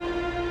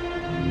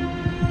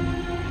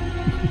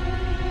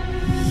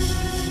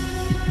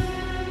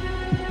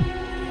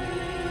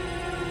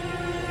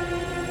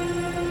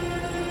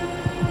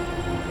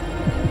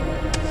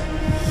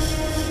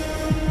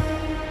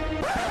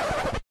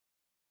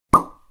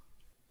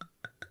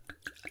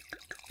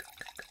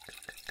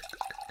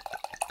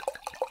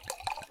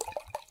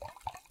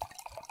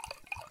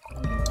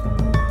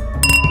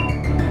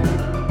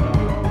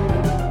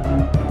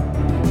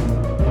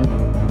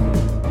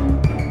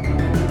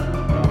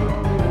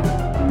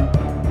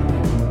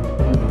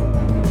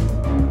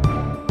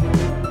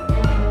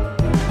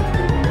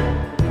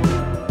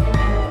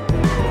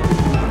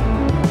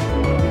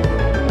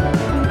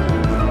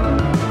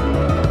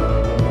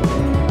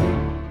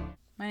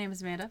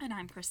Amanda. And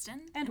I'm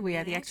Kristen. And we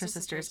are the Extra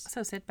Sisters.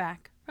 So sit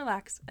back,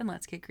 relax, and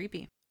let's get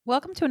creepy.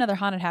 Welcome to another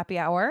Haunted Happy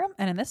Hour.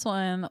 And in this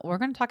one, we're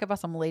going to talk about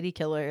some lady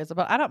killers.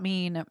 But I don't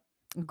mean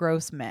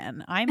gross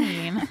men. I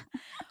mean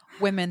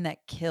women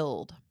that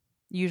killed,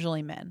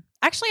 usually men.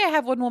 Actually, I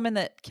have one woman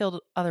that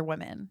killed other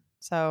women.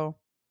 So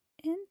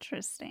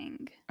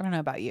interesting. I don't know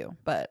about you,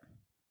 but...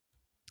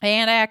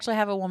 And I actually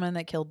have a woman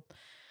that killed...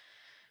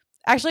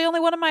 Actually, only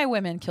one of my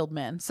women killed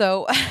men.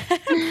 So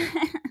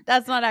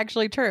that's not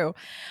actually true.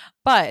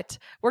 But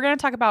we're going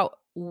to talk about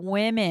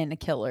women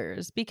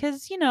killers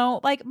because, you know,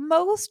 like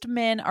most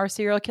men are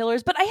serial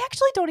killers, but I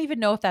actually don't even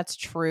know if that's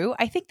true.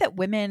 I think that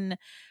women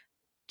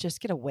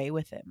just get away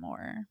with it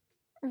more.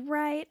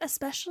 Right.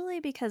 Especially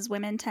because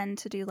women tend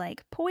to do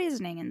like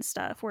poisoning and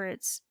stuff where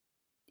it's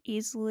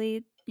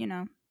easily, you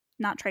know,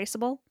 not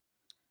traceable.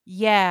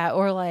 Yeah.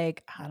 Or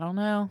like, I don't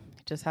know,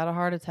 just had a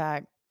heart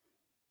attack.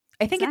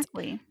 I think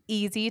it's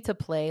easy to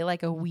play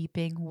like a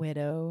weeping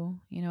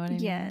widow. You know what I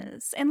mean?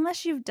 Yes.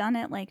 Unless you've done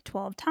it like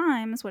 12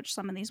 times, which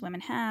some of these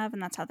women have,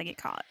 and that's how they get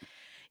caught.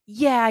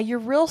 Yeah, you're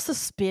real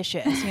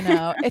suspicious, you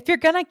know. If you're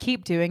going to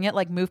keep doing it,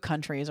 like move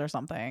countries or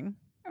something.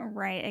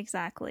 Right,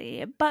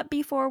 exactly. But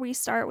before we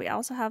start, we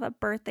also have a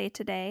birthday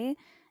today,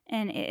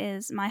 and it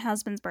is my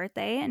husband's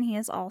birthday, and he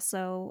is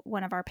also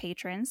one of our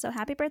patrons. So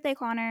happy birthday,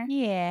 Connor.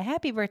 Yeah,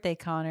 happy birthday,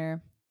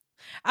 Connor.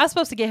 I was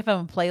supposed to give him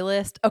a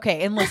playlist.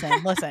 Okay, and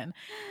listen.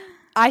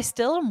 I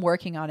still am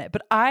working on it,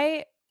 but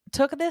I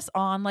took this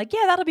on like,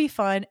 yeah, that'll be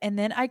fun. And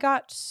then I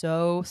got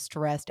so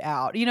stressed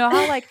out. You know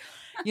how like,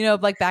 you know,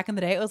 like back in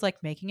the day, it was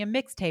like making a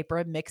mixtape or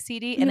a mix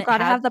CD. And you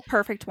gotta have the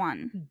perfect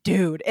one.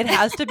 Dude, it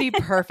has to be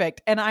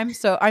perfect. And I'm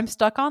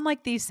stuck on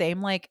like these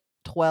same like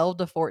 12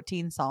 to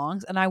 14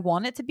 songs. And I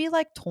want it to be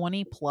like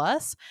 20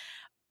 plus.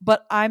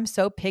 But I'm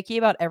so picky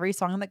about every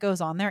song that goes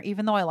on there.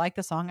 Even though I like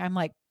the song, I'm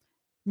like,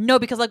 no,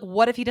 because like,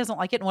 what if he doesn't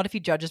like it? And what if he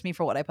judges me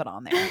for what I put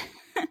on there?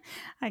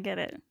 I get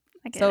it.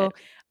 So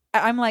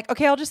I'm like,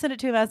 okay, I'll just send it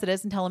to him as it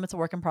is and tell him it's a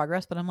work in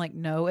progress. But I'm like,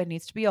 no, it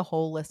needs to be a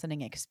whole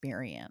listening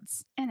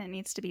experience. And it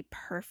needs to be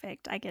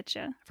perfect. I get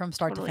you. From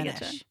start to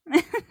finish.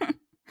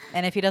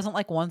 And if he doesn't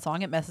like one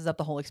song, it messes up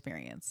the whole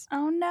experience.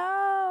 Oh,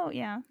 no.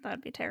 Yeah, that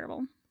would be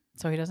terrible.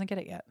 So he doesn't get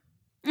it yet.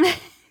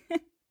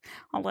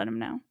 I'll let him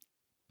know.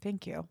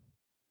 Thank you.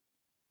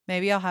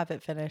 Maybe I'll have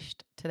it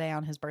finished today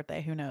on his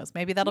birthday. Who knows?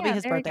 Maybe that'll be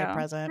his birthday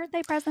present.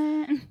 Birthday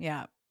present.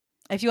 Yeah.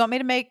 If you want me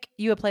to make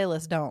you a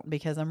playlist, don't,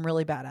 because I'm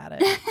really bad at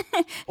it.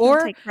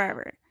 It'll take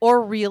forever.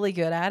 Or really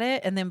good at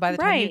it. And then by the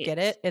time you get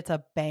it, it's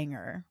a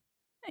banger.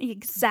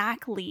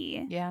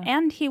 Exactly. Yeah.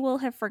 And he will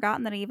have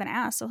forgotten that I even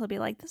asked. So he'll be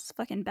like, this is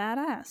fucking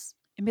badass.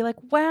 And be like,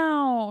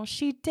 wow,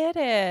 she did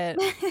it.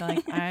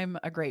 Like, I'm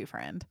a great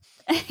friend.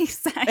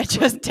 Exactly. It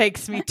just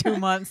takes me 2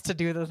 months to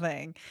do the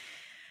thing.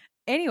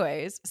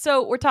 Anyways,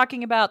 so we're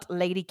talking about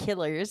lady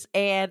killers.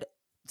 And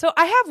so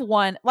I have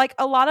one, like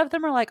a lot of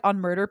them are like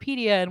on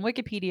Murderpedia and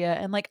Wikipedia.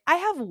 And like I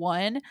have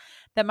one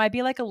that might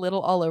be like a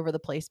little all over the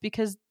place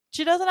because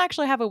she doesn't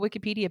actually have a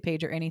Wikipedia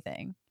page or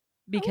anything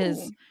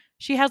because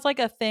she has like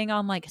a thing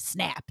on like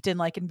Snapped and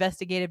like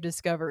investigative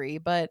discovery,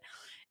 but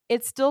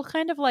it's still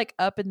kind of like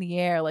up in the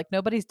air. Like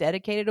nobody's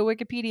dedicated a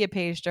Wikipedia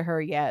page to her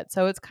yet.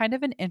 So it's kind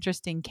of an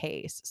interesting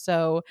case.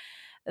 So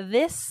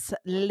this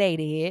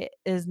lady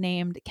is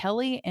named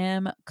Kelly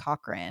M.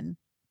 Cochran.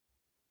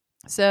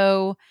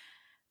 So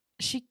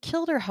she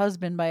killed her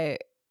husband by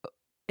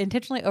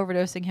intentionally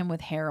overdosing him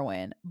with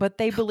heroin, but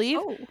they believe,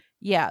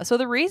 yeah. So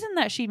the reason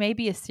that she may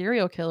be a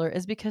serial killer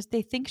is because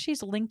they think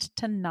she's linked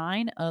to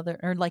 9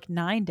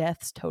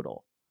 deaths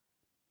total.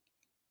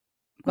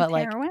 But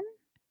like heroin?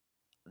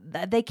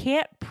 They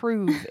can't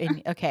prove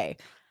any. Okay.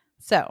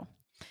 So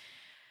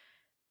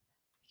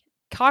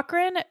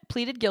Cochran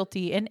pleaded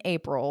guilty in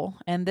April,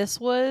 and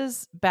this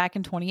was back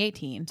in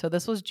 2018. So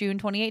this was June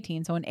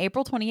 2018. So in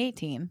April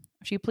 2018,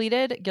 she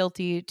pleaded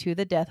guilty to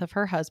the death of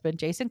her husband,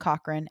 Jason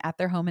Cochran, at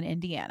their home in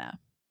Indiana.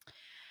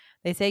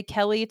 They say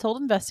Kelly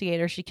told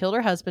investigators she killed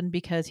her husband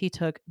because he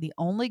took the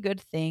only good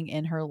thing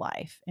in her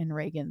life in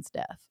Reagan's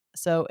death.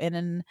 So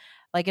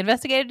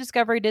investigative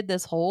discovery did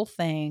this whole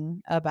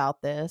thing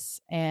about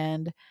this,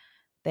 and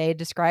they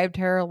described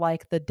her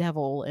like the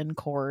devil in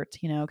court,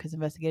 you know, because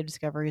investigative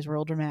discovery is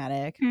real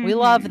dramatic. Mm-hmm. We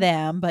love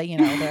them, but you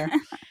know, they're,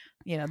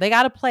 you know, they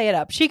got to play it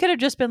up. She could have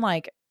just been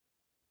like,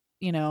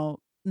 you know,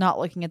 not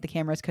looking at the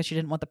cameras because she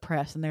didn't want the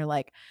press, and they're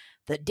like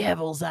the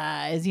devil's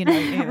eyes, you know.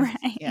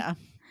 Right. Yeah.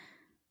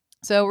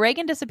 So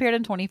Reagan disappeared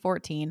in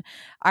 2014.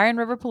 Iron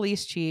River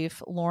Police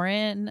Chief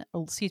Laura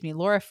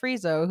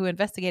Frizo, who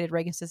investigated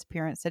Reagan's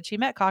disappearance, said she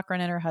met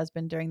Cochran and her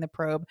husband during the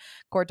probe,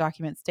 court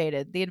documents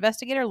stated. The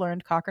investigator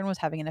learned Cochran was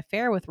having an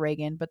affair with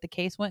Reagan, but the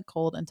case went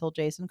cold until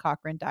Jason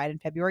Cochran died in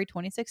February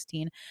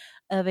 2016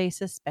 of a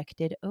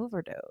suspected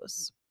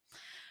overdose.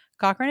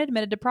 Cochran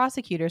admitted to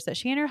prosecutors that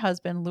she and her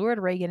husband lured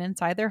Reagan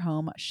inside their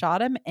home,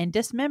 shot him, and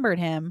dismembered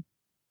him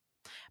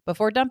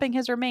before dumping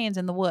his remains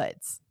in the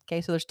woods. Okay,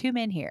 so there's 2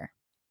 men here.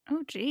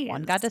 Oh, geez.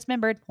 One got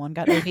dismembered, one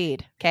got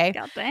OD'd. Okay.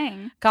 God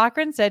dang.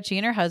 Cochran said she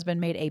and her husband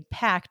made a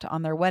pact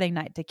on their wedding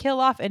night to kill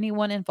off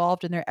anyone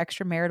involved in their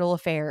extramarital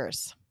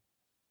affairs.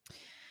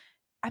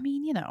 I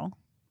mean, you know.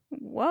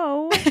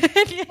 Whoa.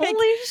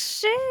 Holy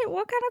shit.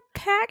 What kind of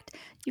pact?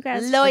 You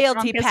guys were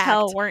Loyalty drunk as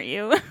hell, pact. weren't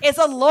you? It's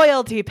a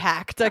loyalty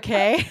pact,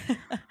 okay?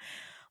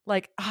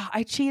 Like,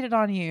 I cheated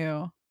on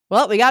you.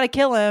 Well, we got to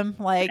kill him.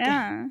 Like,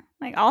 Yeah.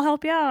 Like, I'll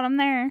help you out. I'm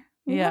there.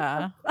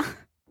 yeah.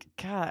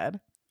 God.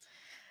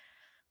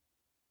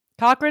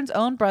 Cochran's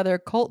own brother,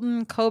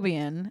 Colton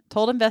Cobian,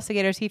 told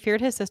investigators he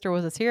feared his sister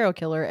was a serial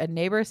killer, and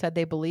neighbors said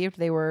they believed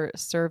they were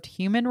served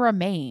human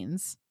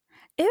remains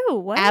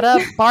Ew, what? at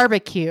a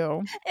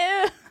barbecue.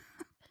 Ew.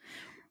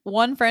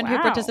 One friend who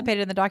Wow.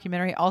 participated in the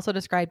documentary also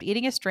described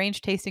eating a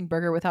strange tasting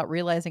burger without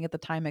realizing at the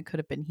time it could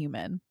have been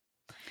human.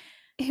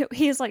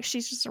 He's like,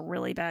 she's just a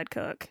really bad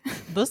cook.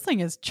 This thing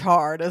is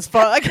charred as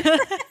fuck.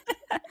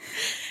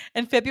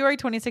 In February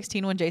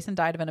 2016, when Jason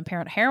died of an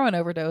apparent heroin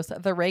overdose,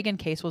 the Reagan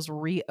case was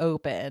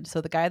reopened.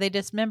 So the guy they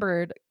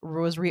dismembered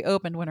was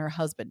reopened when her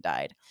husband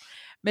died.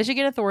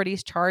 Michigan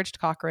authorities charged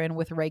Cochran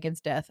with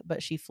Reagan's death,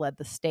 but she fled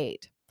the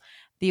state.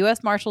 The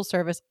U.S. Marshals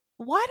Service,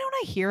 why don't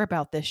I hear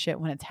about this shit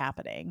when it's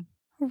happening?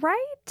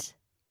 Right?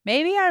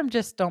 Maybe I'm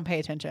just don't pay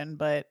attention,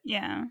 but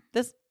Yeah.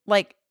 this,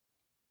 like,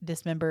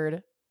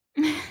 dismembered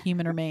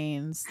human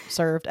remains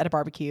served at a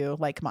barbecue.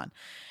 Like, come on.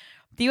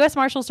 The U.S.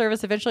 Marshal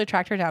Service eventually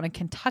tracked her down in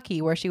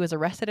Kentucky, where she was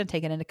arrested and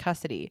taken into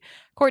custody.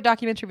 Court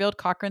documents revealed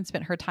Cochran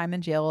spent her time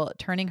in jail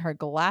turning her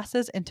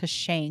glasses into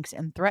shanks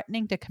and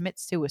threatening to commit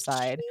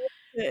suicide.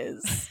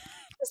 Jesus.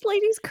 This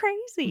lady's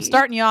crazy. I'm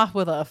starting you off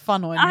with a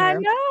fun one I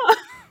here. know.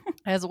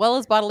 As well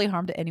as bodily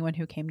harm to anyone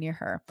who came near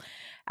her.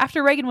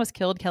 After Reagan was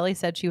killed, Kelly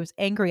said she was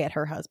angry at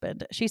her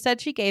husband. She said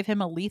she gave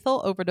him a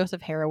lethal overdose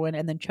of heroin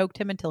and then choked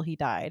him until he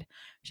died.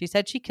 She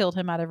said she killed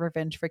him out of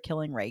revenge for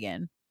killing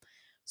Reagan.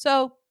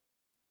 So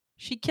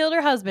she killed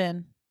her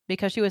husband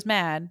because she was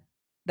mad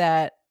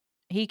that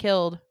he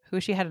killed who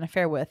she had an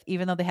affair with,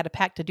 even though they had a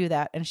pact to do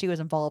that, and she was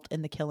involved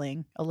in the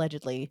killing,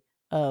 allegedly,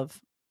 of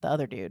the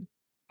other dude.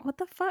 What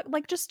the fuck?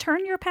 Like, just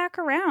turn your pack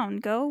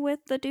around. Go with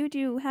the dude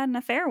you had an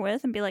affair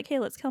with and be like, hey,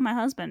 let's kill my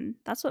husband.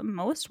 That's what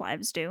most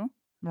wives do.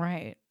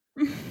 Right.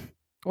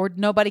 Or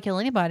nobody kill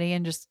anybody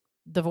and just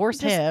divorce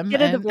Just him.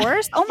 get a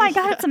divorce? Oh my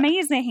God, it's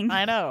amazing.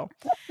 I know.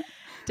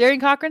 During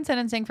Cochran's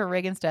sentencing for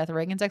Reagan's death,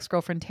 Reagan's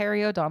ex-girlfriend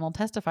Terry O'Donnell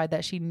testified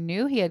that she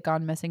knew he had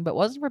gone missing but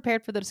wasn't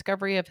prepared for the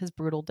discovery of his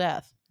brutal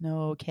death.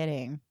 No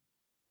kidding.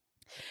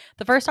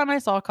 The first time I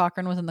saw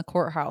Cochran was in the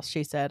courthouse,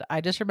 she said. I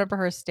just remember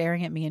her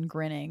staring at me and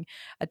grinning.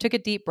 I took a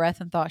deep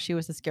breath and thought she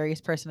was the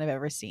scariest person I've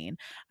ever seen.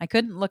 I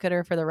couldn't look at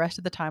her for the rest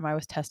of the time I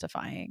was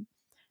testifying.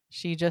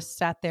 She just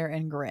sat there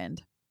and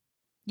grinned.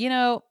 You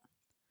know,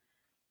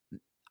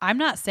 I'm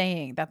not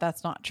saying that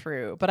that's not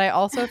true, but I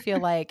also feel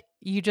like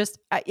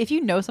if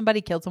you know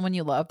somebody killed someone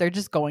you love, they're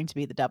just going to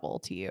be the devil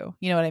to you.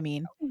 You know what I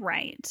mean?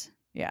 Right.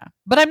 Yeah.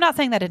 But I'm not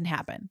saying that didn't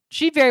happen.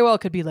 She very well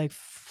could be like,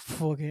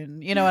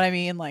 fucking, you know what I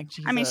mean? Like,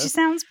 Jesus. I mean, she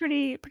sounds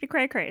pretty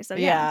cray-cray, so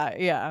yeah.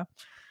 Yeah.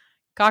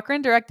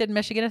 Cochran directed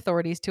Michigan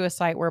authorities to a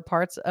site where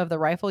parts of the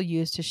rifle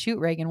used to shoot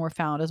Reagan were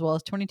found, as well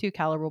as 22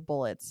 caliber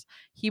bullets.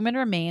 Human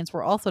remains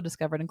were also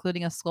discovered,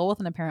 including a skull with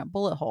an apparent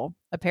bullet hole.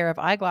 A pair of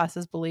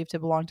eyeglasses believed to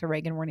belong to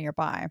Reagan were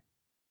nearby.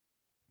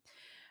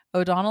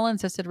 O'Donnell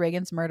insisted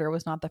Reagan's murder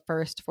was not the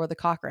first for the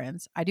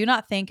Cochrans. I do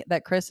not think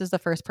that Chris is the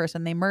first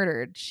person they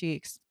murdered, she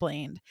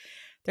explained.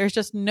 There's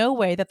just no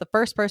way that the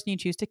first person you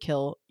choose to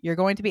kill, you're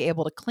going to be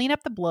able to clean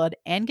up the blood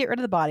and get rid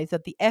of the bodies,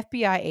 that the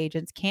FBI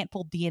agents can't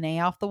pull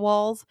DNA off the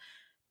walls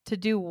to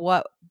do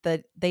what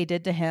they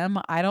did to him.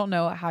 I don't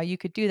know how you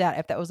could do that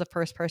if that was the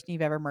first person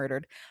you've ever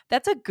murdered.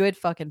 That's a good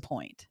fucking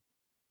point.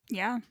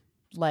 Yeah.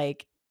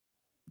 Like,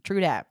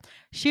 true that.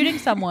 Shooting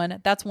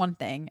someone, that's one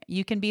thing.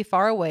 You can be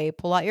far away,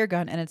 pull out your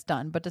gun, and it's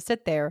done. But to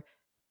sit there,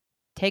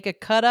 take a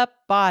cut up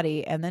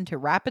body, and then to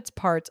wrap its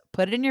parts,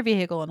 put it in your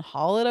vehicle, and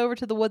haul it over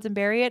to the woods and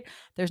bury it,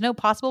 there's no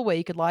possible way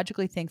you could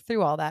logically think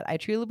through all that. I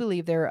truly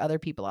believe there are other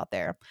people out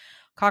there.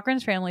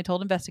 Cochran's family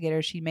told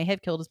investigators she may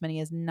have killed as many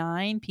as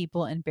 9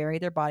 people and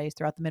buried their bodies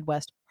throughout the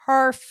Midwest.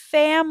 Her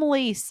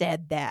family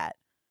said that.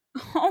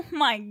 Oh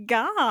my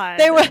God.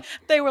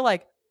 They were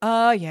like,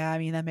 oh yeah, I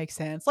mean that makes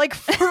sense. Like,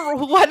 for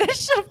why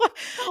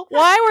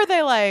were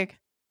they like,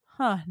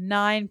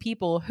 9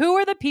 people? Who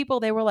are the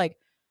people they were like,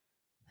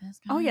 this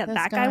guy, oh yeah,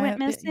 that guy went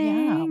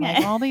missing. Yeah,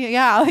 like all the you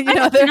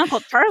know, they're Uncle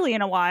Charlie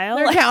in a while.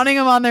 They're counting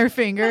them on their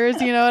fingers.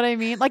 You know what I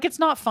mean? Like, it's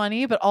not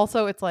funny, but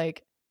also it's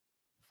like,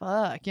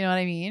 fuck. You know what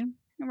I mean?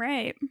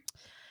 Right.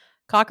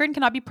 Cochran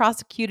cannot be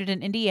prosecuted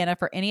in Indiana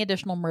for any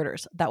additional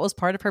murders. That was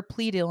part of her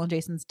plea deal on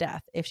Jason's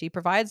death. If she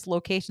provides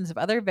locations of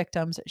other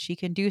victims, she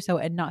can do so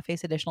and not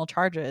face additional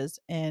charges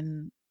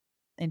in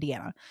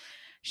Indiana.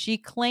 She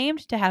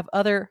claimed to have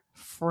other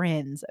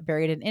friends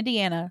buried in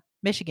Indiana,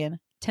 Michigan,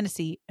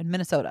 Tennessee, and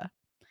Minnesota.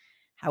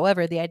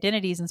 However, the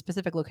identities and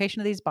specific location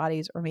of these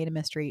bodies remain a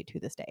mystery to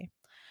this day.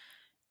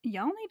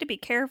 Y'all need to be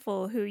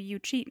careful who you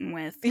cheating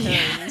with.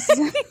 Yeah.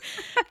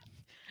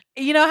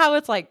 You know how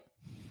it's like,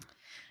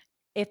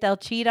 if they'll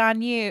cheat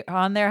on you,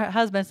 on their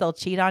husbands, they'll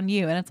cheat on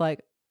you. And it's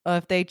like,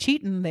 If they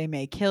cheating, they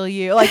may kill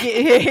you. Like,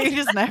 you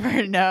just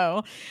never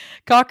know.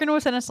 Cochran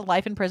was sentenced to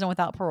life in prison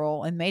without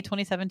parole in May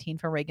 2017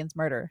 for Reagan's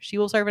murder. She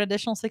will serve an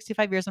additional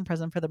 65 years in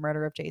prison for the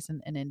murder of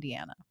Jason in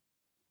Indiana.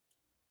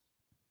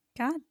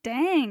 God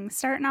dang.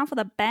 Starting off with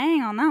a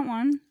bang on that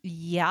one.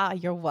 Yeah,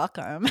 you're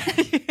welcome.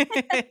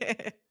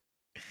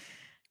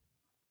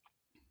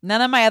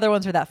 None of my other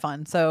ones are that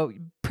fun, so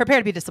prepare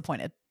to be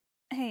disappointed.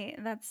 Hey,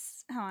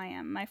 that's how I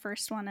am. My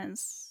first one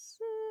is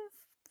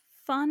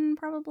fun,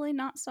 probably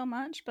not so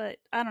much, but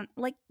I don't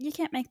like, you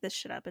can't make this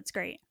shit up. It's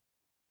great.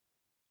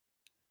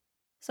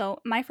 So,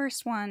 my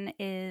first one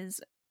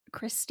is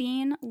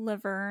Christine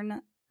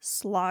Laverne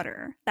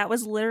Slaughter. That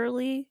was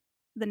literally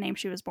the name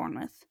she was born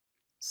with.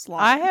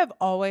 Slaughter. I have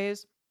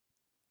always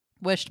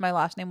wished my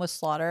last name was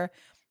Slaughter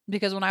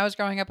because when I was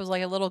growing up as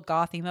like a little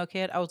goth emo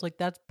kid, I was like,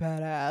 that's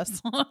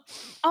badass.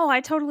 Oh,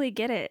 I totally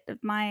get it.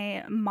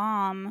 My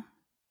mom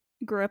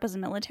grew up as a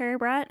military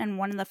brat, and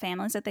one of the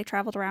families that they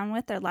traveled around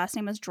with, their last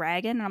name was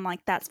Dragon, and I'm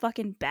like, that's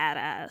fucking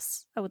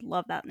badass. I would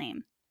love that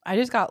name. I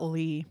just got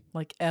Lee,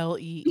 like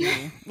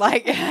Lee.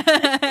 Like, You're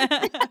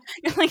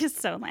like, it's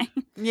so lame.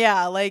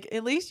 yeah, like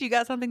at least you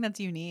got something that's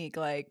unique.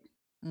 Like,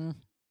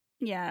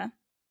 Yeah.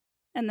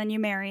 And then you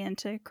marry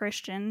into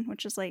Christian,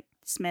 which is like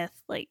Smith,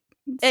 like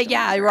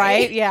yeah,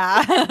 right,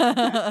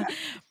 yeah.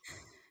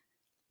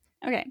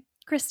 Okay.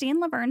 Christine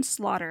Laverne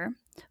Slaughter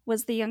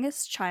was the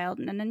youngest child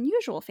in an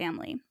unusual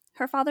family.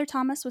 Her father,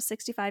 Thomas, was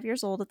 65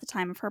 years old at the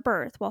time of her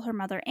birth, while her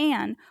mother,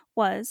 Anne,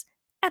 was,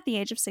 at the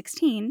age of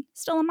 16,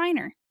 still a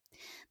minor.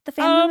 The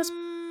family was...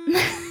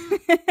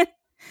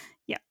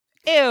 Yeah.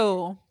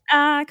 Ew.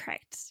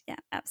 Correct. Yeah,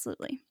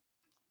 absolutely.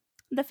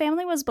 The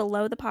family was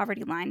below the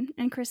poverty line,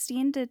 and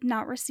Christine did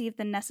not receive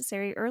the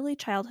necessary early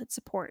childhood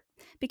support.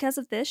 Because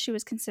of this, she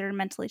was considered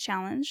mentally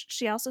challenged.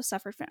 She also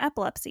suffered from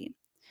epilepsy.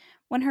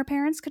 When her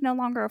parents could no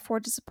longer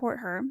afford to support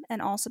her,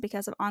 and also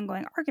because of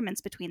ongoing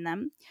arguments between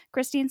them,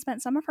 Christine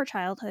spent some of her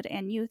childhood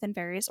and youth in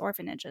various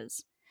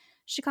orphanages.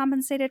 She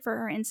compensated for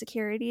her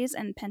insecurities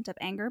and pent-up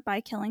anger by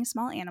killing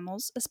small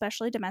animals,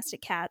 especially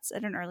domestic cats,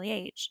 at an early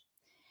age.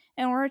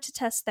 In order to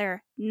test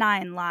their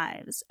 9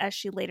 lives, as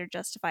she later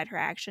justified her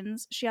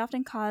actions, she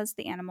often caused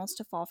the animals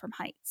to fall from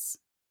heights.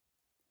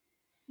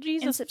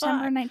 Jesus, in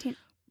September fuck. 19...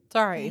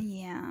 Sorry.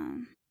 Yeah.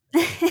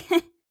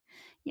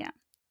 Yeah.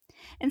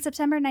 In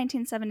September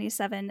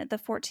 1977, the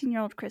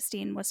 14-year-old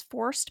Christine was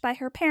forced by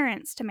her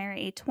parents to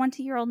marry a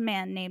 20-year-old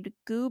man named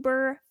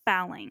Goober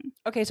Fowling.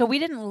 Okay, so we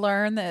didn't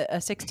learn that a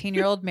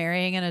 16-year-old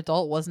marrying an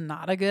adult was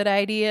not a good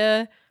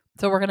idea.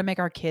 So we're going to make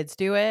our kids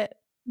do it?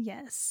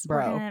 Yes. Bro.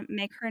 We're going to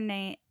make her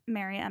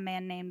marry a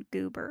man named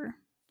Goober.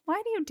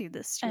 Why do you do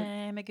this to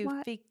I'm a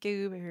goofy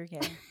goober,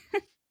 yeah.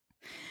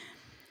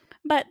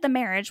 But the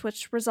marriage,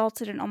 which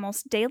resulted in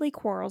almost daily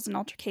quarrels and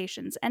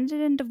altercations,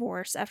 ended in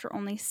divorce after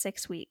only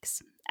 6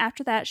 weeks.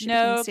 After that, she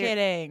No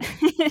became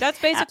kidding. That's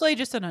basically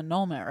just an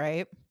annulment,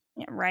 right?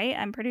 Yeah, right?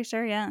 I'm pretty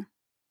sure, yeah.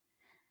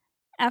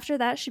 After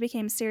that, she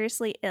became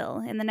seriously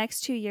ill. In the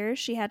next 2 years,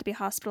 she had to be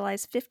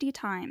hospitalized 50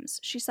 times.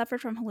 She suffered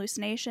from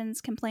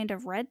hallucinations, complained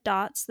of red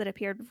dots that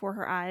appeared before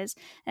her eyes,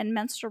 and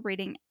menstrual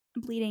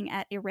bleeding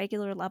at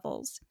irregular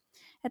levels.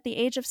 At the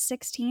age of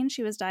 16,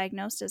 she was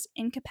diagnosed as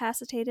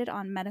incapacitated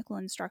on medical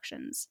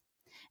instructions.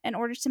 In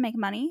order to make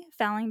money,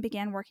 Fowling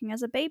began working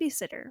as a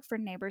babysitter for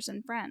neighbors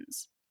and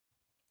friends.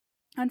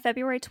 On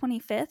February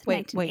 25th,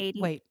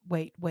 1980...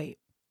 Wait.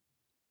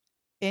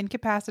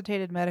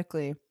 Incapacitated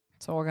medically,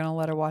 so we're going to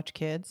let her watch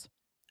kids?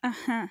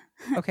 Uh-huh.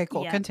 Okay,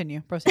 cool. Yeah.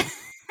 Continue. Proceed.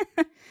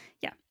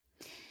 Yeah.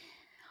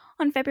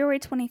 On February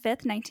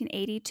 25th,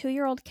 1980,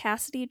 2-year-old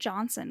Cassidy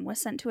Johnson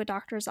was sent to a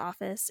doctor's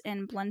office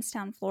in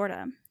Blountstown,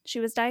 Florida. She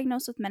was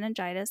diagnosed with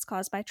meningitis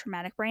caused by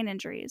traumatic brain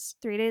injuries.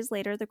 3 days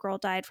later, the girl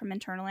died from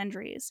internal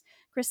injuries.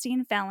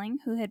 Christine Fowling,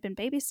 who had been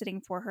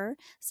babysitting for her,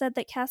 said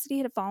that Cassidy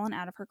had fallen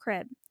out of her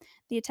crib.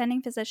 The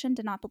attending physician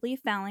did not believe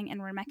Fowling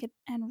and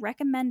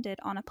recommended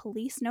on a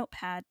police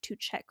notepad to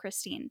check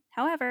Christine.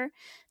 However,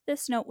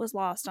 this note was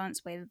lost on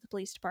its way to the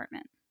police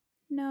department.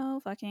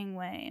 No fucking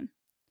way.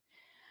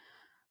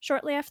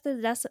 Shortly after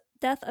the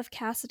death of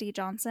Cassidy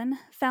Johnson,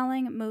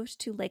 Fowling moved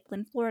to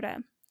Lakeland, Florida.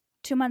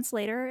 2 months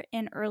later,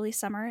 in early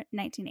summer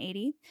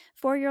 1980,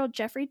 4-year-old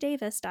Jeffrey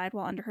Davis died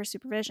while under her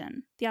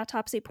supervision. The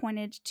autopsy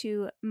pointed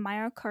to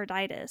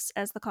myocarditis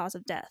as the cause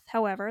of death.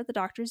 However, the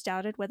doctors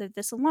doubted whether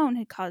this alone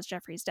had caused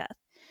Jeffrey's death.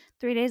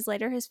 3 days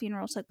later, his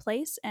funeral took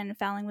place, and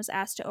Fowling was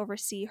asked to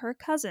oversee her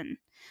cousin,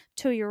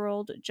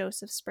 2-year-old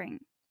Joseph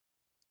Spring.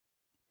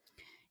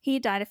 He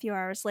died a few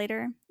hours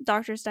later,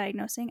 doctors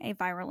diagnosing a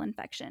viral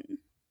infection.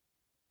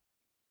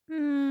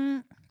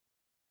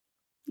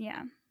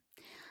 Yeah.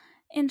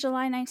 In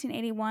July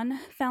 1981,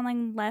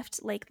 Fowling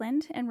left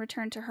Lakeland and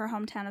returned to her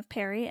hometown of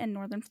Perry in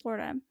northern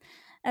Florida.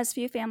 As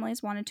few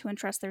families wanted to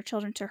entrust their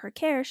children to her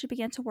care, she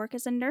began to work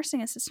as a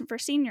nursing assistant for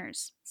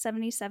seniors.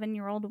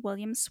 77-year-old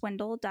William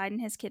Swindle died in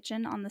his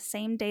kitchen on the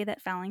same day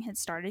that Fowling had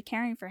started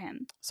caring for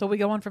him. So we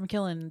go on from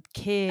killing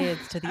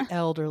kids to the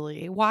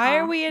elderly. Why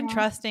are we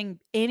entrusting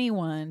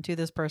anyone to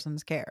this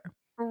person's care?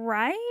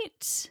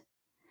 Right?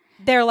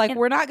 They're like, And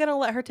we're not going to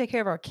let her take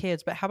care of our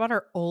kids, but how about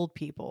our old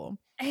people?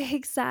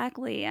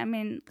 exactly. I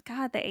mean,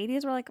 God, the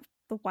 80s were like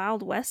the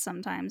Wild West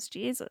sometimes.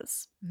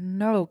 Jesus.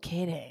 No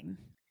kidding.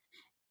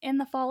 In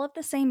the fall of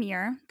the same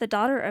year, the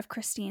daughter of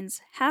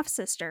Christine's half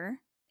sister,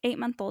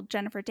 8-month-old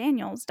Jennifer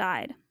Daniels,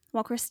 died.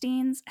 While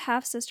Christine's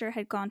half sister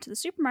had gone to the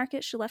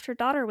supermarket, she left her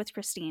daughter with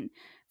Christine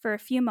for a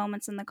few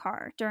moments in the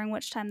car, during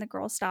which time the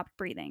girl stopped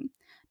breathing.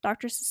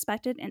 Doctors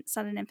suspected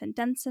sudden infant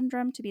death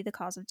syndrome to be the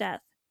cause of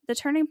death. The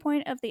turning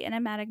point of the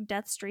enigmatic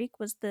death streak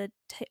was the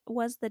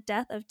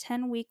death of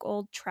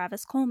 10-week-old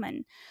Travis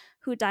Coleman,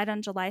 who died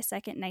on July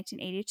 2nd,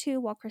 1982,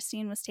 while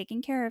Christine was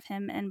taking care of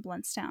him in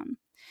Blountstown.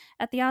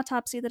 At the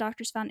autopsy, the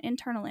doctors found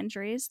internal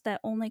injuries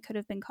that only could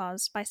have been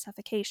caused by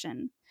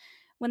suffocation.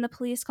 When the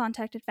police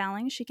contacted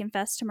Fowling, she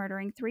confessed to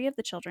murdering 3 of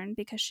the children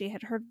because she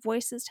had heard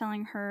voices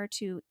telling her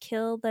to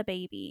kill the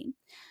baby.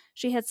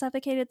 She had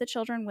suffocated the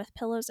children with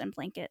pillows and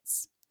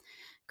blankets.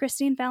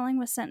 Christine Fowling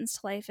was sentenced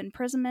to life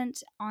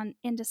imprisonment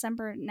in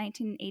December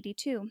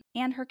 1982,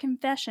 and her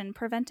confession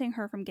preventing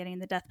her from getting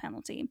the death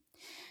penalty.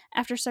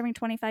 After serving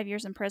 25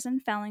 years in prison,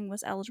 Fowling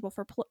was eligible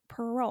for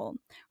parole.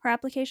 Her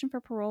application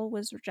for parole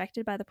was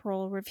rejected by the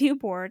Parole Review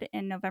Board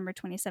in November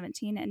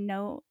 2017, and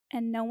no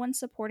one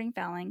supporting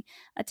Fowling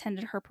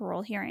attended her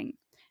parole hearing.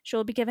 She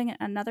will be giving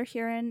another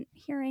hearing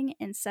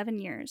in 7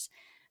 years.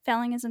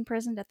 Fowling is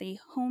imprisoned at the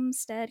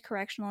Homestead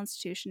Correctional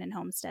Institution in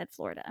Homestead,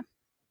 Florida.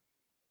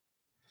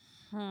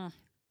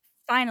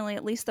 Finally,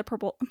 at least the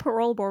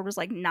parole board was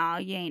like, nah,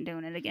 you ain't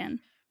doing it again.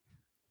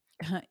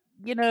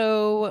 You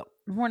know,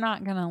 we're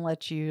not going to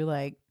let you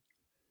like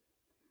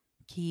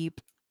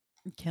keep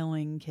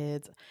killing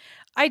kids.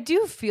 I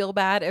do feel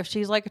bad if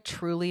she's like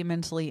truly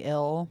mentally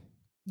ill.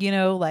 You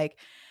know, like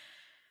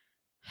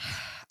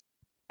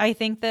I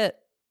think that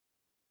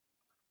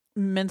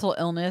mental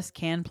illness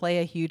can play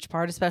a huge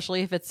part,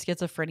 especially if it's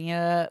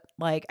schizophrenia.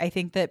 Like I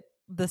think that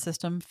the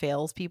system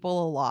fails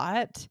people a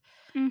lot.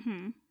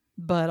 Mm-hmm.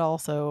 But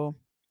also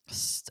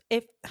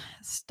if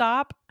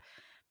stop,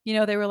 you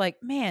know, they were like,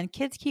 man,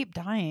 kids keep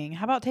dying.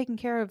 How about taking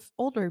care of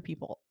older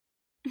people?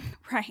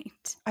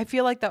 Right. I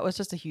feel like that was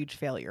just a huge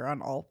failure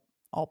on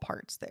all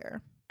parts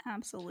there.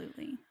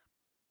 Absolutely.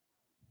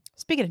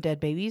 Speaking of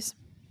dead babies,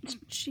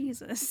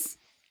 Jesus.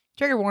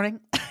 trigger warning.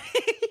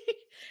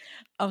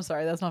 I'm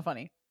sorry, that's not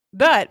funny.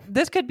 But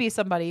this could be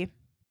somebody.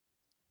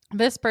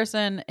 This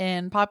person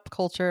in pop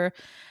culture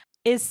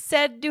is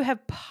said to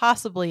have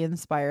possibly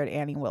inspired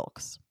Annie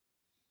Wilkes.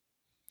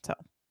 So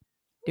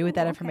do with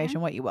that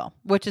information what you will,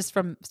 which is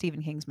from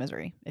Stephen King's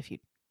Misery, if you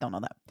don't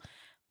know that.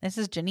 This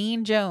is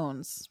Janine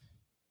Jones.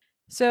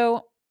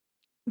 So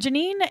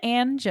Janine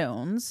Ann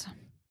Jones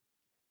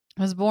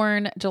was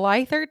born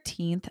July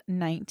 13th,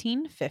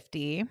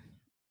 1950,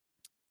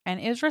 and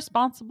is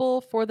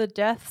responsible for the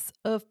deaths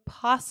of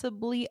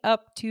possibly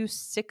up to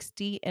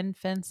 60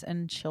 infants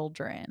and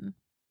children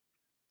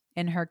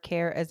in her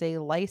care as a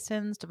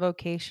licensed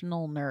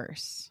vocational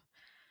nurse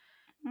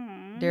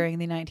during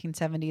the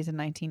 1970s and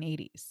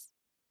 1980s.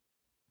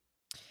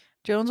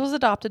 Jones was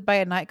adopted by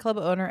a nightclub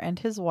owner and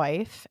his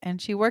wife,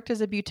 and she worked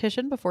as a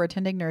beautician before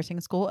attending nursing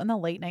school in the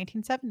late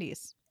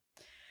 1970s.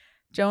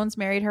 Jones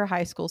married her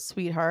high school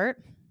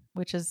sweetheart,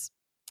 which is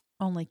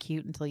only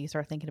cute until you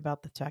start thinking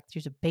about the fact that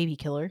she's a baby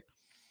killer,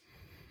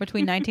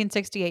 between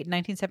 1968 and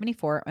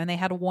 1974, and they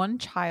had one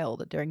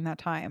child during that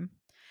time.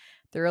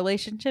 The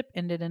relationship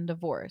ended in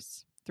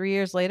divorce. 3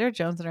 years later,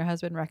 Jones and her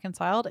husband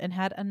reconciled and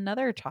had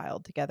another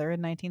child together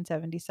in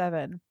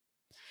 1977.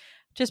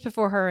 Just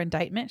before her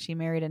indictment, she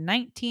married a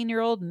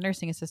 19-year-old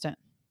nursing assistant.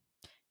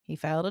 He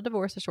filed a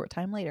divorce a short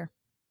time later.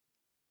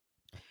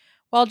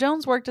 While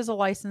Jones worked as a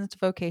licensed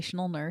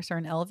vocational nurse, or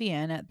an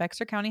LVN, at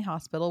Bexar County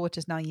Hospital, which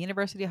is now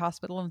University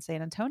Hospital in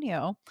San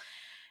Antonio,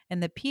 in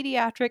the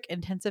Pediatric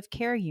Intensive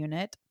Care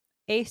Unit,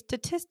 a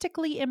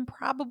statistically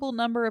improbable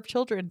number of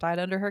children died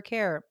under her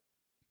care.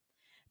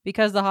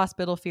 Because the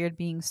hospital feared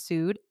being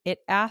sued, it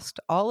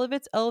asked all of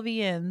its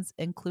LVNs,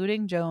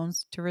 including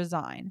Jones, to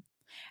resign,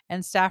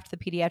 and staffed the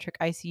pediatric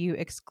ICU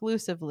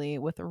exclusively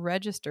with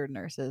registered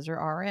nurses, or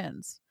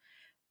RNs.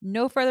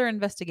 No further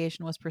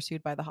investigation was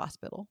pursued by the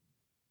hospital.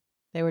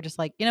 They were just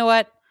like, you know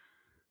what?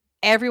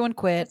 Everyone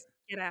quit. Let's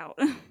get out.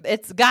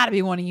 It's got to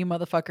be one of you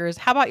motherfuckers.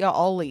 How about y'all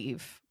all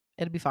leave?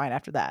 It'll be fine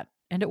after that.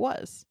 And it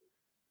was.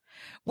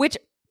 Which,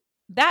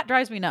 that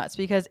drives me nuts,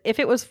 because if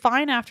it was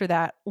fine after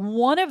that,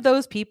 one of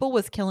those people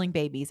was killing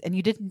babies and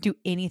you didn't do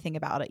anything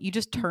about it. You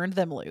just turned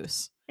them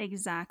loose.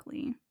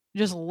 Exactly.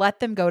 Just let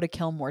them go to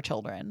kill more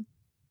children.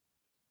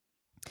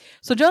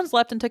 So Jones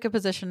left and took a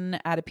position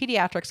at a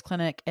pediatrics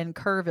clinic in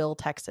Kerrville,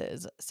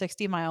 Texas,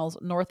 60 miles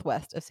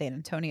northwest of San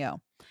Antonio.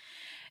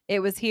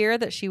 It was here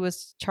that she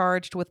was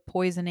charged with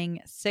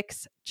poisoning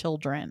 6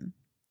 children.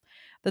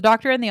 The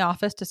doctor in the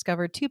office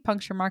discovered 2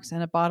 puncture marks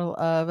in a bottle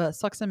of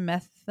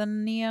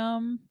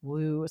succinylmethonium.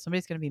 Woo,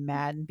 somebody's going to be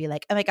mad and be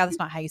like, oh my God, that's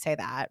not how you say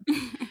that.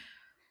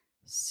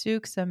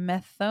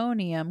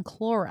 Succinylmethonium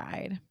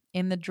chloride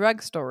in the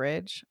drug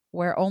storage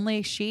where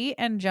only she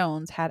and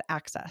Jones had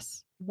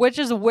access, which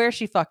is where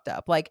she fucked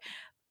up. Like,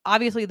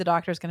 obviously the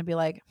doctor's going to be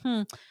like,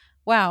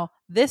 wow,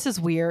 this is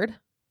weird.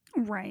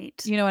 Right.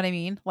 You know what I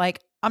mean? Like,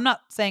 I'm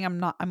not saying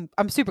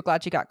I'm super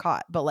glad she got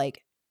caught, but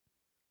like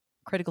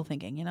critical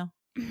thinking, you know?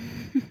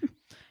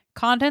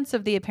 Contents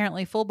of the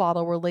apparently full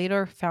bottle were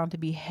later found to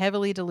be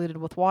heavily diluted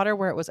with water,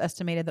 where it was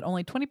estimated that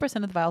only 20%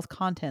 of the vial's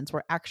contents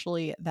were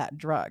actually that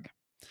drug.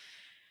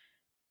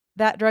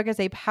 That drug is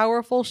a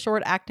powerful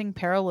short-acting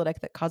paralytic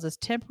that causes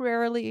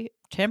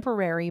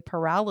temporary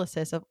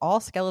paralysis of all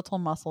skeletal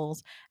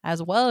muscles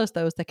as well as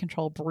those that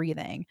control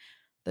breathing.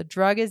 The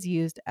drug is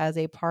used as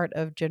a part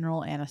of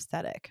general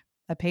anesthetic.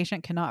 A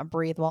patient cannot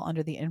breathe while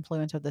under the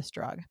influence of this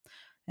drug.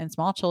 In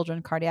small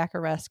children, cardiac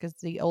arrest is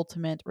the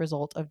ultimate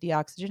result of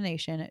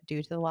deoxygenation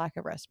due to the lack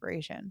of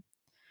respiration.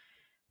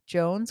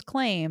 Jones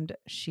claimed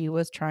she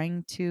was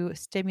trying to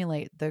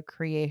stimulate the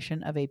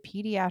creation of a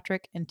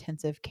pediatric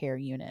intensive care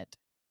unit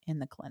in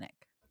the clinic.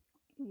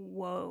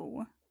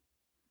 Whoa.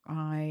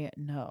 I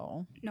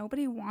know.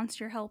 Nobody wants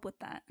your help with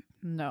that.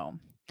 No.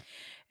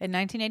 In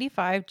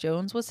 1985,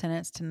 Jones was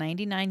sentenced to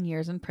 99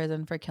 years in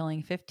prison for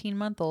killing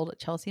 15-month-old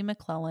Chelsea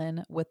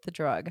McClellan with the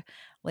drug.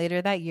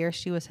 Later that year,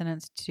 she was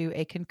sentenced to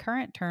a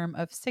concurrent term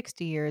of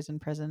 60 years in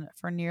prison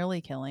for nearly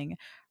killing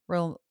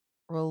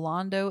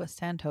Rolando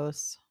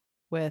Santos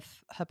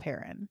with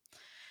heparin.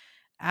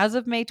 As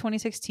of May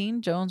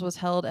 2016, Jones was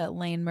held at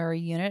Lane Murray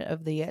Unit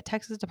of the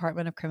Texas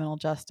Department of Criminal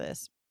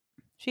Justice.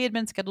 She had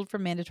been scheduled for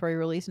mandatory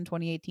release in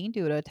 2018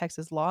 due to a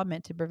Texas law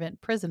meant to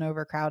prevent prison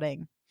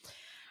overcrowding.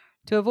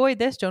 To avoid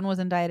this, Joan was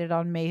indicted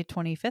on May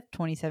 25th,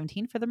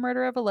 2017 for the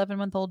murder of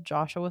 11-month-old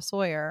Joshua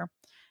Sawyer.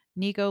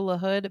 Nico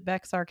LaHood,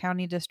 Bexar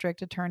County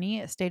District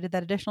Attorney, stated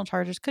that additional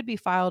charges could be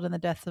filed in the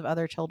deaths of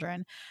other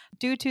children.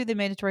 Due to the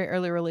mandatory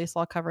early release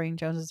law covering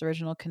Jones's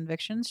original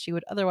convictions, she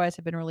would otherwise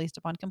have been released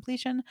upon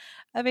completion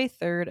of a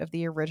third of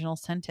the original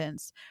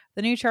sentence.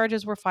 The new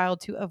charges were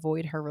filed to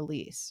avoid her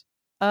release.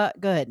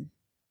 Good.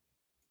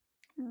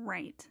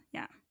 Right.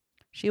 Yeah.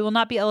 She will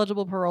not be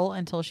eligible parole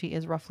until she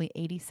is roughly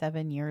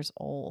 87 years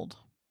old.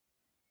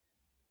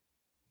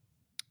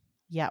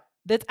 Yep.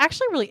 That's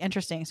actually really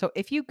interesting. So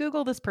if you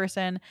Google this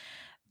person,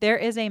 there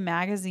is a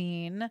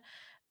magazine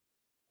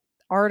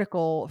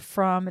article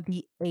from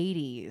the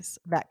 80s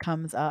that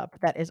comes up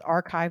that is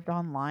archived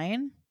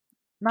online.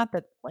 Not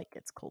that like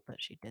it's cool that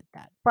she did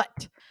that,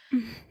 but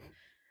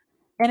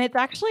and it's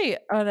actually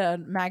a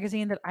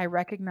magazine that I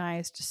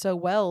recognized so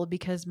well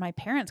because my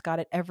parents got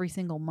it every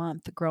single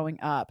month growing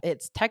up.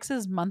 It's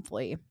Texas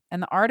Monthly,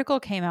 and the article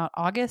came out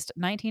August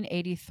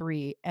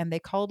 1983, and they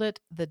called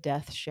it The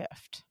Death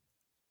Shift.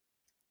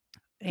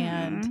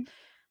 And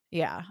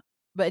yeah,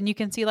 but and you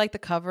can see like the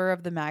cover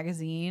of the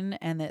magazine,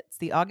 and it's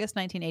the August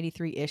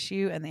 1983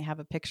 issue, and they have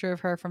a picture of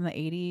her from the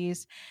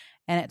 80s,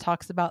 and it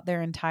talks about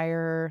their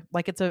entire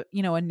like it's a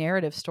a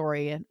narrative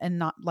story, and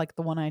not like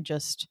the one I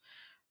just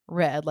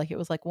read. Like it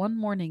was like one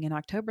morning in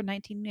October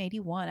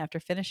 1981, after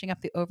finishing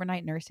up the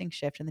overnight nursing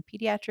shift in the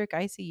pediatric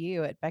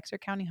ICU at Bexar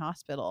County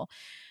Hospital,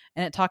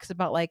 and it talks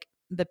about like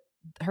the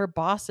her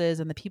bosses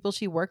and the people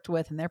she worked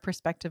with and their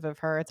perspective of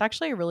her. It's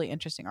actually a really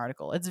interesting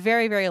article. It's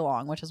very, very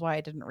long, which is why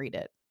I didn't read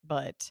it,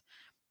 but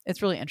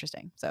it's really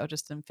interesting. So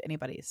just if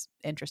anybody's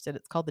interested,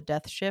 it's called The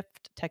Death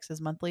Shift,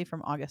 Texas Monthly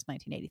from August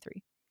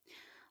 1983.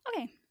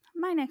 Okay,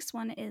 my next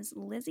one is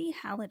Lizzie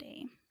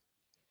Halliday.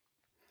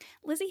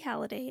 Lizzie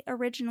Halliday,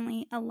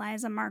 originally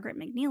Eliza Margaret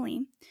McNeely,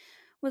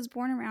 was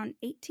born around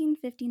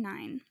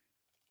 1859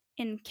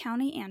 in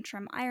County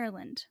Antrim,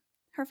 Ireland.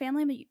 Her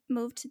family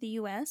moved to the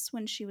U.S.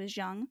 when she was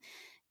young,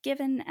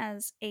 given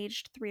as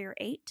aged 3 or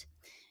 8,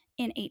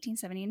 in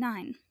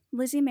 1879.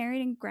 Lizzie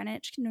married in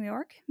Greenwich, New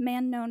York, a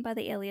man known by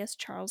the alias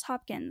Charles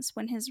Hopkins,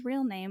 when his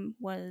real name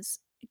was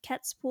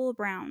Quetzpool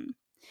Brown.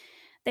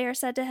 They are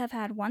said to have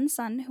had one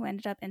son who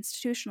ended up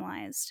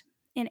institutionalized.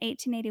 In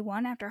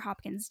 1881, after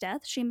Hopkins'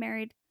 death, she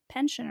married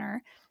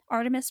pensioner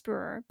Artemus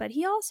Brewer, but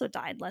he also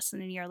died less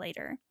than a year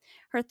later.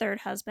 Her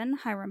third husband,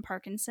 Hiram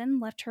Parkinson,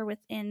 left her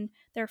within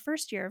their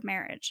first year of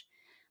marriage.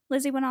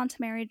 Lizzie went on to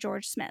marry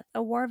George Smith,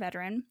 a war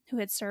veteran who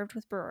had served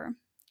with Brewer.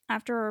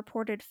 After a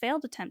reported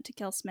failed attempt to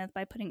kill Smith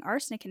by putting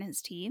arsenic in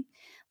his tea,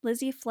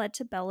 Lizzie fled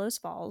to Bellows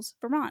Falls,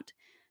 Vermont.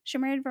 She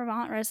married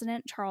Vermont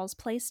resident Charles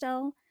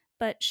Plaisdell,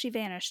 but she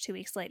vanished 2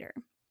 weeks later.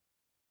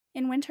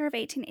 In winter of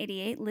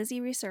 1888,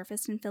 Lizzie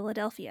resurfaced in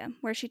Philadelphia,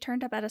 where she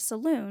turned up at a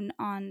saloon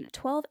on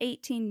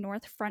 1218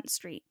 North Front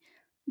Street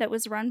that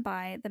was run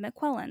by the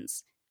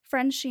McQuellans,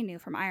 friends she knew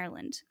from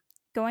Ireland.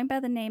 Going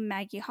by the name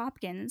Maggie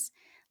Hopkins,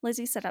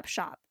 Lizzie set up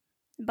shop,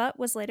 but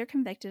was later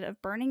convicted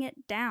of burning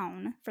it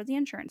down for the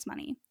insurance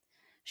money.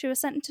 She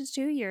was sentenced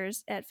to 2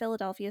 years at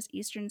Philadelphia's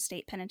Eastern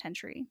State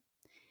Penitentiary.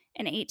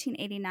 In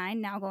 1889,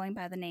 now going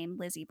by the name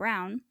Lizzie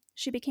Brown,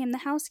 she became the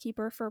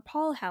housekeeper for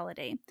Paul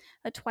Halliday,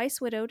 a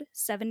twice-widowed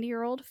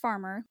 70-year-old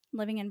farmer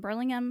living in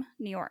Burlingame,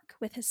 New York,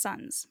 with his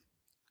sons.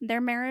 Their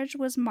marriage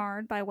was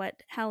marred by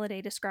what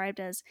Halliday described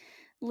as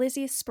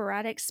Lizzie's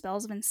sporadic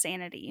spells of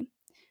insanity.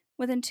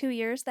 Within 2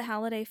 years, the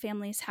Halliday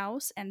family's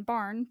house and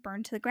barn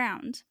burned to the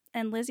ground,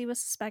 and Lizzie was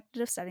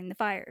suspected of setting the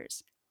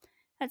fires.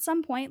 At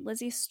some point,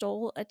 Lizzie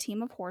stole a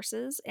team of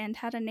horses and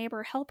had a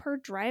neighbor help her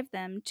drive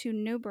them to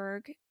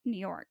Newburgh, New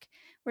York,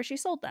 where she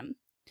sold them.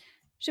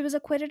 She was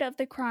acquitted of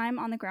the crime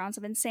on the grounds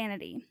of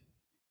insanity.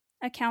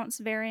 Accounts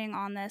varying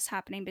on this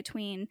happening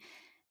between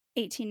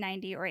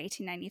 1890 or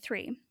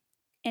 1893.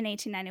 In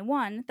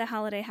 1891, the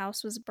Halliday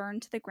house was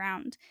burned to the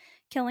ground,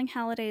 killing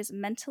Halliday's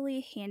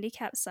mentally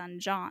handicapped son,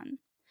 John.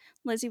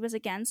 Lizzie was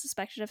again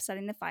suspected of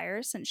setting the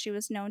fire since she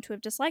was known to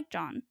have disliked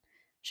John.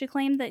 She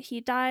claimed that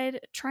he died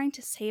trying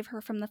to save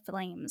her from the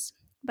flames,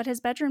 but his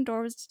bedroom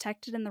door was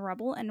detected in the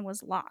rubble and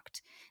was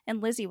locked,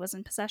 and Lizzie was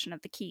in possession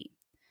of the key.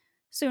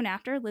 Soon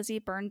after, Lizzie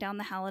burned down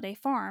the Halliday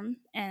farm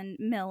and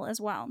mill as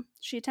well.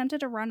 She attempted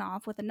to run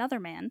off with another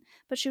man,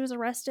 but she was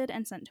arrested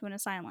and sent to an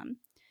asylum.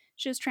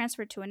 She was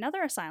transferred to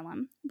another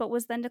asylum, but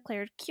was then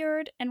declared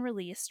cured and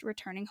released,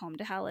 returning home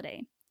to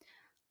Halliday.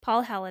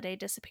 Paul Halliday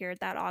disappeared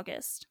that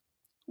August.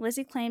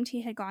 Lizzie claimed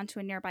he had gone to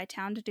a nearby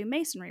town to do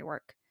masonry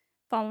work.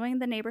 Following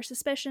the neighbor's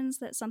suspicions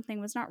that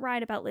something was not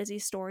right about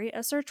Lizzie's story,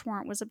 a search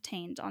warrant was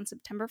obtained on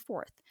September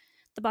 4th.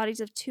 The bodies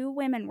of 2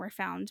 women were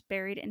found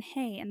buried in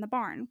hay in the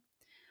barn.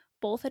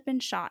 Both had been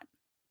shot.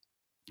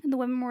 The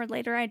women were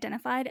later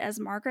identified as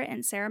Margaret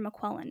and Sarah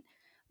McQuillan,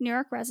 New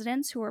York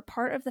residents who were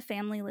part of the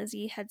family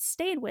Lizzie had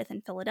stayed with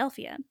in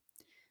Philadelphia.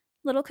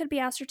 Little could be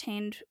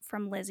ascertained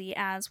from Lizzie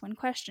as, when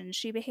questioned,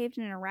 she behaved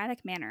in an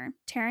erratic manner,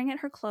 tearing at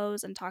her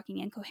clothes and talking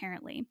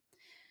incoherently.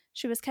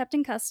 She was kept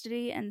in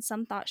custody, and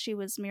some thought she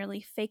was merely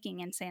faking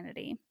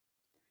insanity.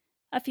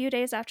 A few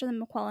days after the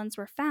McQuillans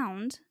were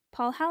found,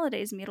 Paul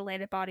Halliday's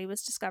mutilated body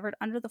was discovered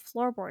under the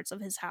floorboards of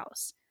his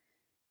house.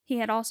 He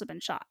had also been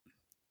shot.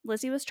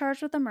 Lizzie was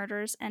charged with the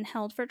murders and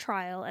held for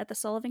trial at the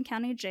Sullivan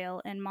County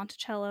Jail in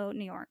Monticello,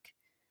 New York.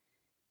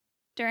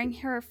 During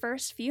her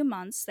first few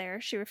months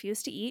there, she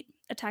refused to eat,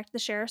 attacked the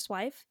sheriff's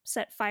wife,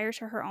 set fire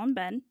to her own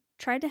bed,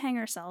 tried to hang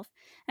herself,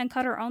 and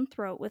cut her own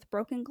throat with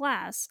broken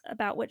glass,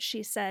 about which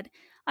she said,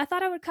 "I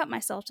thought I would cut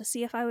myself to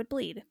see if I would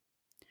bleed."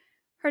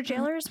 Her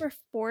jailers were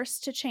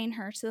forced to chain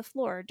her to the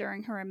floor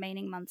during her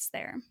remaining months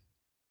there.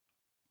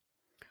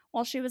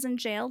 While she was in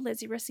jail,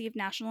 Lizzie received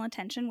national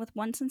attention with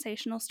one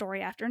sensational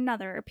story after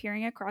another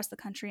appearing across the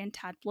country in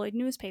tabloid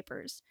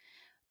newspapers.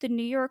 The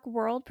New York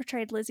World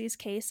portrayed Lizzie's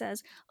case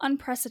as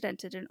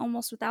unprecedented and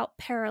almost without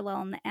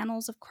parallel in the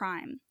annals of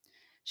crime.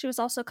 She was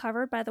also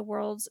covered by the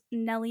World's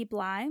Nellie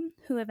Bly,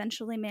 who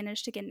eventually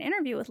managed to get an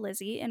interview with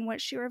Lizzie in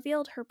which she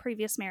revealed her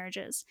previous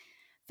marriages,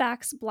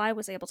 facts Bly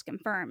was able to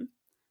confirm.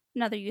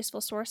 Another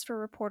useful source for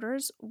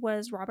reporters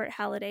was Robert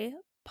Halliday,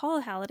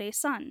 Paul Halliday's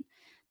son.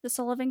 The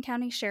Sullivan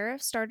County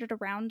Sheriff started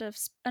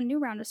a new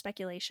round of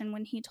speculation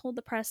when he told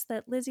the press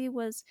that Lizzie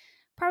was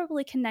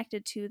probably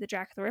connected to the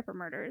Jack the Ripper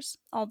murders,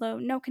 although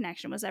no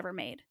connection was ever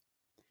made.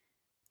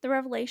 The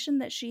revelation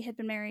that she had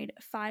been married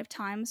 5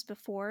 times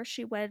before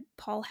she wed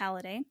Paul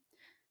Halliday,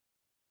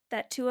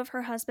 that 2 of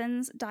her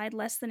husbands died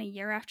less than a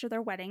year after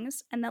their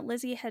weddings, and that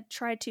Lizzie had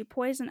tried to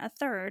poison a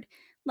third,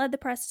 led the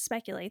press to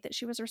speculate that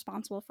she was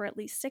responsible for at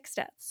least 6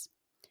 deaths.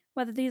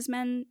 Whether these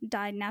men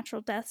died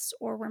natural deaths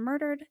or were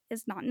murdered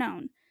is not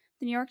known.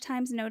 The New York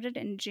Times noted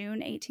in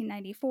June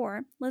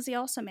 1894, Lizzie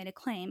also made a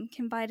claim,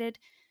 confided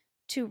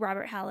to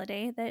Robert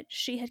Halliday, that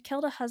she had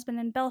killed a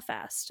husband in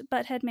Belfast,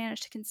 but had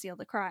managed to conceal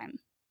the crime.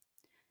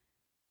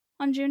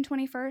 On June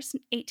 21st,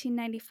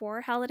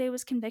 1894, Halliday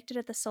was convicted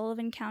at the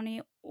Sullivan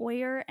County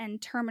Oyer and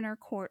Terminer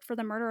Court for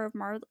the murder of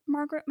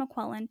Margaret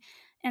McQuillan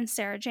and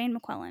Sarah Jane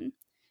McQuillan.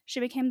 She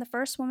became the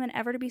first woman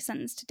ever to be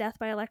sentenced to death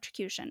by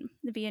electrocution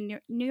via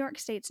New York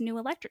State's new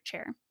electric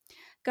chair.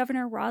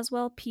 Governor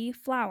Roswell P.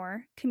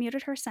 Flower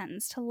commuted her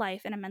sentence to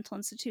life in a mental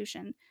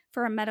institution,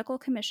 for a medical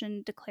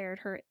commission declared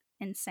her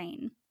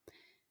insane.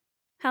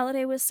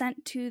 Halliday was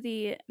sent to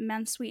the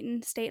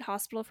Mansueton State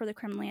Hospital for the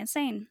Criminally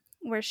Insane,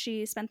 where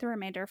she spent the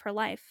remainder of her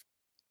life.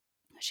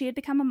 She had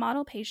become a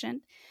model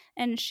patient,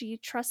 and she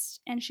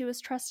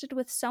was trusted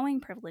with sewing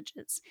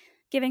privileges,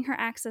 giving her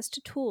access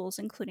to tools,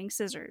 including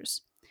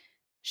scissors.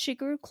 She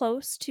grew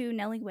close to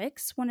Nellie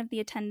Wicks, one of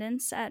the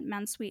attendants at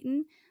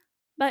Mansueton,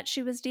 but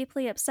she was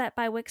deeply upset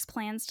by Wicks'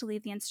 plans to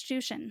leave the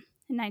institution.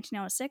 In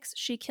 1906,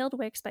 she killed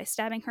Wicks by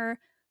stabbing her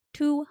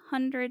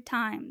 200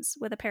 times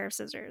with a pair of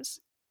scissors.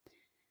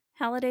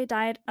 Halliday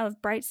died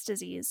of Bright's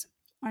disease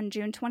on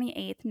June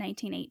 28,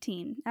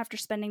 1918, after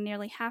spending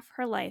nearly half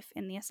her life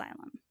in the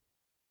asylum.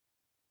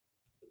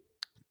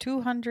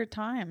 200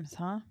 times,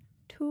 huh?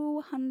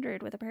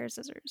 200 with a pair of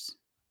scissors.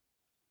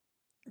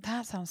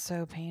 That sounds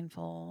so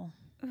painful.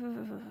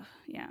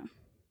 Yeah.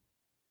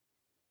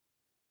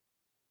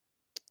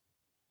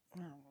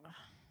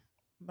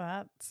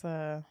 That's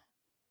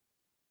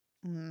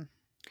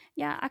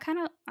Yeah,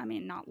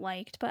 not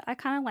liked, but I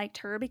kind of liked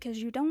her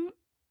because you don't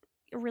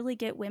really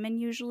get women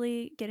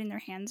usually getting their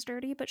hands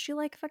dirty, but she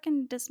like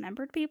fucking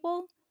dismembered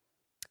people.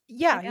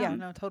 Yeah,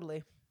 no,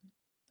 totally.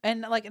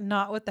 And like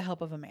not with the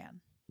help of a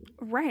man.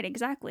 Right,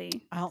 exactly.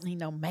 I don't need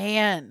no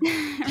man.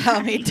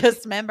 Tell me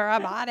dismember a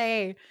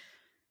body.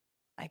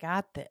 I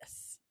got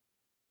this.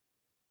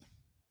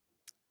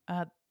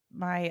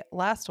 My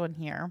last one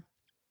here.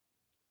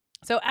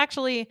 So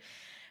actually,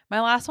 my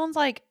last one's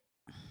like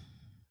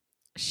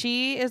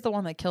she is the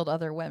one that killed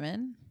other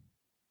women.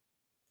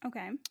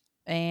 Okay.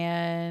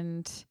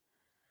 And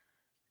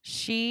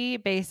she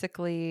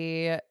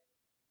basically.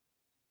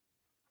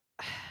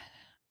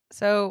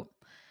 So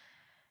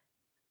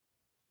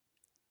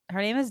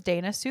her name is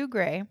Dana Sue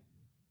Gray.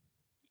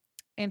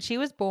 And she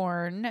was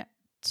born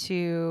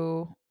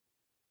to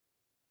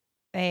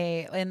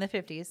in the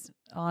 50s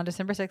on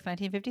December 6th,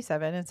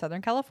 1957 in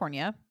Southern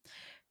California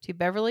to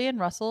Beverly and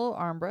Russell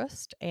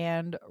Armbrust.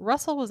 And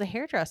Russell was a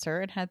hairdresser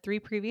and had 3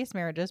 previous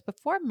marriages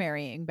before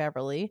marrying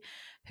Beverly,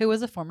 who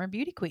was a former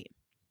beauty queen.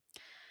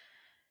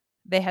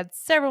 They had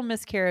several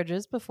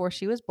miscarriages before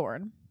she was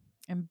born.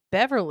 And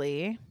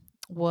Beverly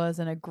was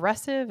an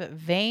aggressive,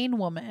 vain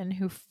woman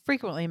who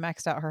frequently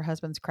maxed out her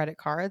husband's credit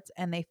cards,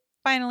 and they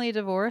finally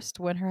divorced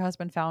when her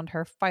husband found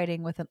her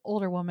fighting with an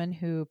older woman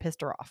who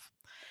pissed her off.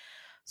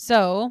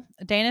 So,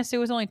 Dana Sue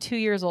was only 2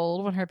 years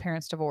old when her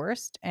parents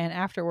divorced, and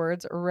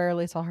afterwards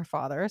rarely saw her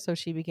father, so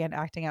she began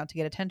acting out to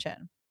get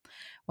attention.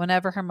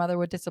 Whenever her mother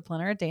would discipline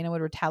her, Dana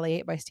would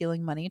retaliate by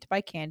stealing money to buy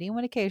candy and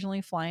would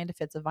occasionally fly into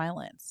fits of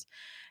violence.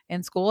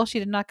 In school, she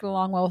did not get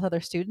along well with other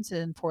students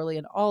and did poorly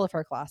in all of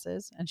her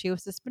classes, and she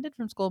was suspended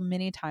from school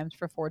many times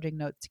for forging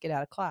notes to get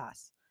out of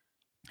class.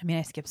 I mean,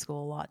 I skipped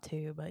school a lot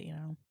too, but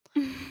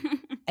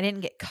I didn't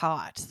get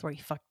caught. That's where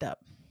you fucked up.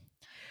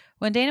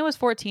 When Dana was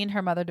 14,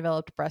 her mother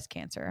developed breast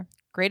cancer.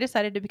 Gray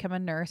decided to become a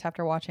nurse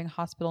after watching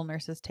hospital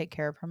nurses take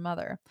care of her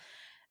mother.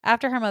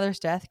 After her mother's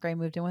death, Gray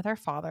moved in with her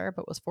father,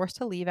 but was forced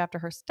to leave after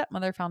her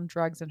stepmother found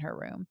drugs in her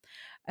room.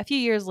 A few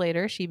years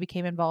later, she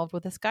became involved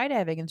with a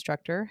skydiving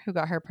instructor who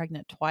got her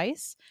pregnant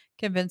twice,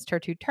 convinced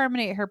her to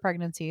terminate her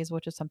pregnancies,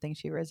 which is something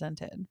she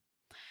resented.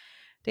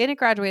 Dana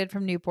graduated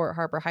from Newport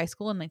Harbor High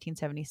School in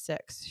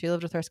 1976. She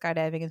lived with her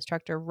skydiving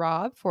instructor,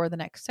 Rob, for the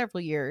next several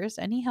years,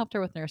 and he helped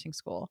her with nursing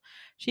school.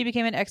 She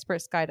became an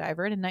expert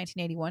skydiver, and in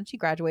 1981, she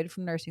graduated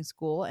from nursing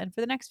school and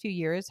for the next few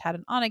years had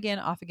an on-again,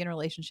 off-again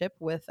relationship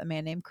with a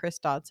man named Chris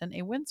Dodson,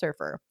 a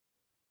windsurfer.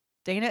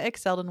 Dana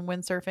excelled in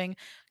windsurfing,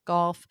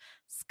 golf,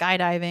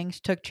 skydiving.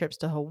 She took trips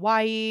to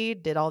Hawaii,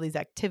 did all these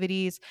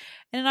activities.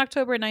 And in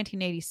October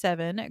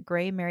 1987,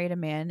 Gray married a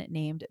man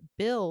named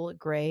Bill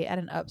Gray at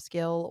an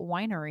upscale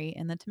winery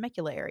in the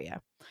Temecula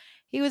area.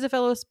 He was a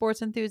fellow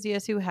sports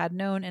enthusiast who had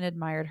known and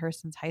admired her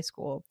since high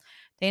school.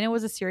 Dana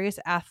was a serious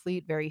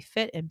athlete, very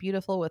fit and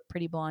beautiful with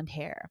pretty blonde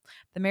hair.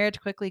 The marriage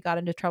quickly got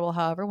into trouble,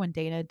 however, when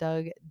Dana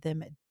dug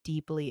them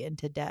deeply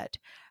into debt.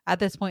 At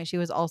this point, she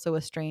was also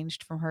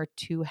estranged from her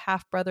 2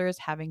 half brothers,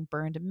 having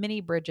burned many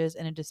bridges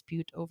in a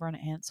dispute over an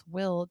aunt's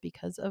will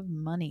because of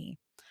money.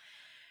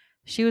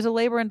 She was a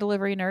labor and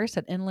delivery nurse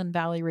at Inland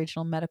Valley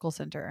Regional Medical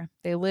Center.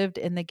 They lived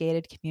in the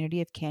gated community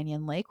of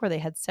Canyon Lake, where they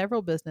had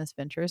several business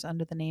ventures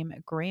under the name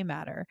Gray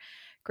Matter.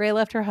 Gray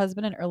left her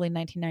husband in early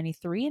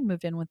 1993 and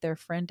moved in with their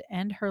friend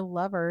and her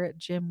lover,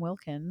 Jim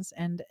Wilkins,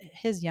 and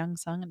his young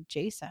son,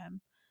 Jason.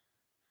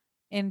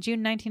 In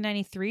June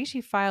 1993,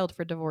 she filed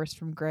for divorce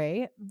from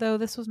Gray, though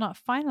this was not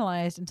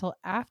finalized until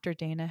after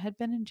Dana had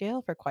been in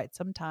jail for quite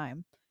some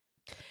time.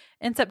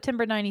 In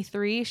September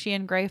 93, she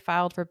and Gray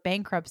filed for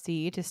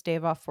bankruptcy to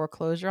stave off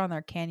foreclosure on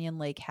their Canyon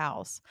Lake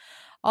house.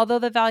 Although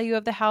the value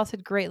of the house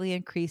had greatly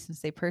increased since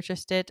they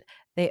purchased it,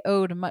 they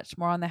owed much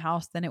more on the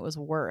house than it was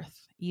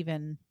worth,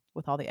 even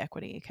with all the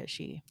equity, because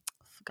she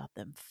got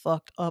them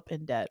fucked up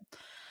in debt.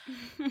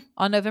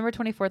 On November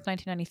 24th,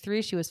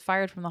 1993, she was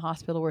fired from the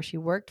hospital where she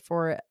worked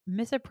for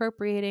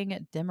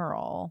misappropriating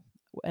Demerol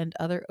and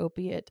other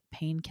opiate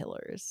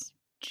painkillers.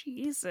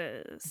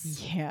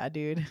 Jesus. Yeah,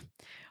 dude.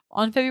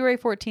 On February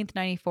 14th,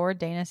 94,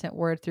 Dana sent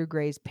word through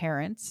Gray's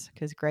parents,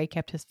 because Gray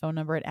kept his phone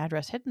number and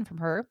address hidden from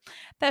her,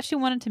 that she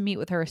wanted to meet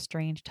with her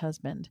estranged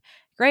husband.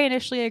 Gray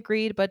initially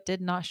agreed but did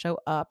not show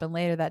up, and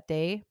later that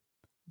day,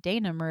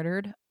 Dana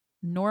murdered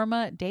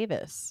Norma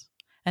Davis,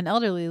 an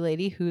elderly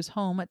lady whose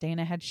home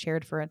Dana had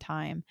shared for a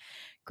time.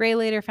 Gray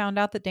later found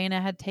out that Dana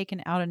had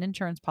taken out an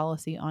insurance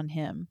policy on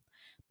him.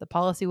 The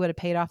policy would have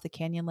paid off the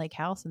Canyon Lake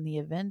house in the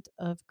event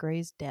of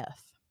Gray's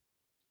death.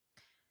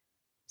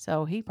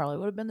 So he probably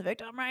would have been the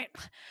victim, right?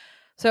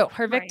 So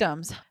her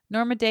victims.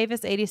 Norma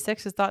Davis,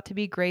 86, is thought to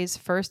be Gray's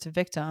first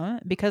victim.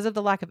 Because of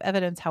the lack of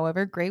evidence,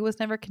 however, Gray was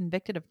never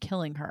convicted of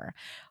killing her.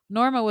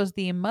 Norma was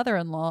the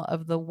mother-in-law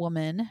of the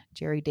woman,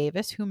 Jerry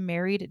Davis, who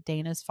married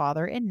Dana's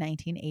father in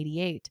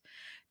 1988.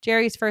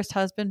 Jerry's first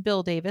husband,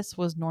 Bill Davis,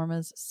 was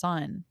Norma's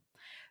son.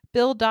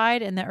 Bill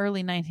died in the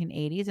early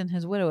 1980s, and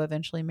his widow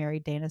eventually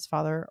married Dana's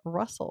father,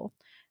 Russell.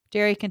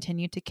 Jerry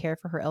continued to care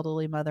for her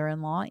elderly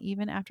mother-in-law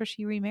even after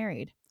she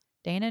remarried.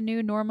 Dana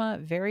knew Norma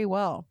very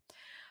well.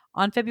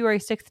 On February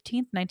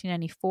 16th,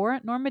 1994,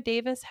 Norma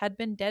Davis had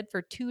been dead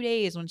for 2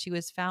 days when she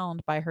was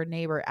found by her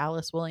neighbor,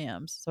 Alice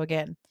Williams. So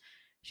again,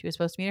 she was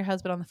supposed to meet her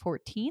husband on the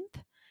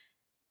 14th,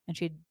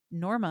 and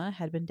Norma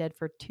had been dead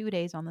for 2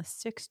 days on the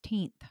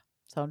 16th.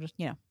 So just,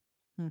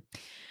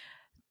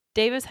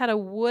 Davis had a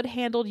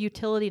wood-handled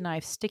utility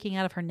knife sticking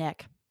out of her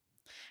neck.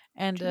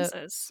 And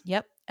Jesus.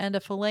 and a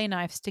fillet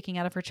knife sticking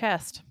out of her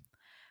chest.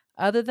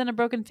 Other than a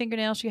broken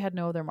fingernail, she had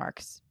no other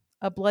marks.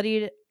 A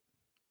bloodied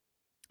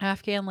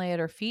Afghan lay at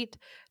her feet.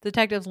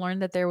 Detectives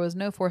learned that there was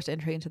no forced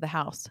entry into the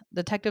house.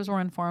 Detectives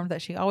were informed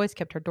that she always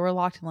kept her door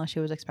locked unless she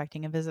was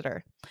expecting a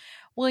visitor.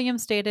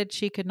 Williams stated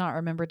she could not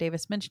remember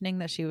Davis mentioning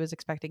that she was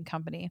expecting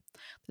company.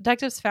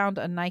 Detectives found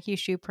a Nike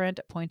shoe print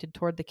pointed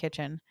toward the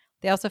kitchen.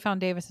 They also found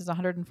Davis's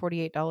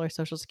 $148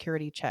 Social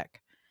Security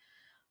check.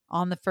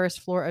 On the first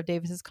floor of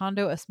Davis's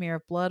condo, a smear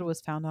of blood was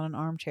found on an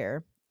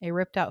armchair. A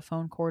ripped out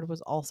phone cord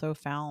was also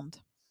found.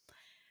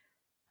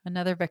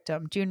 Another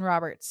victim, June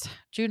Roberts.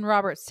 June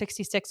Roberts,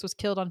 66, was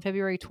killed on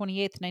February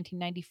 28th,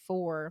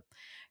 1994.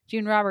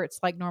 June Roberts,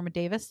 like Norma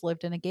Davis,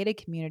 lived in a gated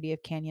community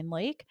of Canyon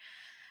Lake.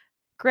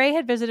 Gray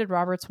had visited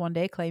Roberts one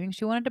day claiming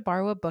she wanted to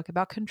borrow a book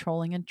about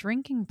controlling a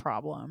drinking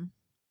problem.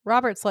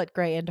 Roberts let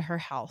Gray into her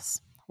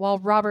house. While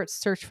Roberts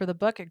searched for the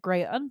book,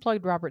 Gray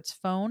unplugged Roberts'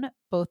 phone,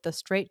 both the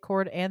straight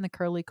cord and the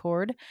curly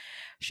cord.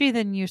 She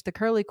then used the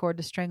curly cord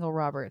to strangle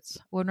Roberts.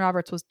 When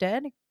Roberts was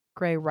dead,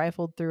 Gray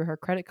rifled through her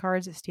credit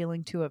cards,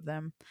 stealing 2 of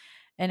them.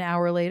 An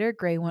hour later,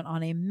 Gray went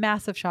on a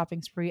massive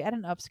shopping spree at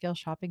an upscale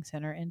shopping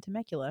center in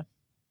Temecula.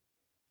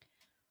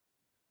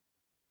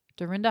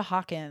 Dorinda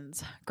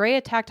Hawkins. Gray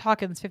attacked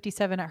Hawkins,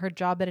 57, at her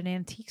job at an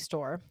antique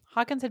store.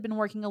 Hawkins had been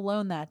working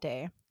alone that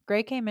day.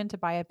 Gray came in to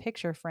buy a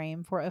picture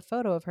frame for a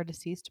photo of her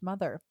deceased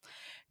mother.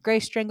 Gray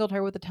strangled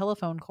her with a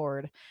telephone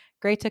cord.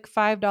 Gray took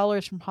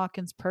 $5 from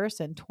Hawkins' purse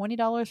and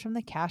 $20 from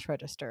the cash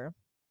register.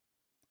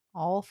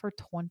 All for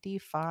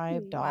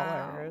 $25.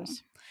 Wow.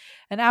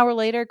 An hour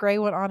later, Gray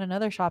went on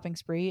another shopping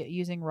spree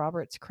using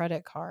Robert's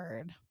credit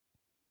card.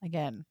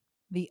 Again,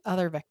 the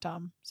other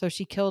victim. So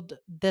she killed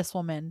this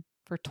woman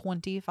for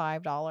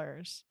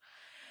 $25.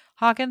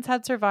 Hawkins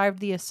had survived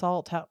the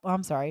assault.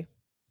 I'm sorry.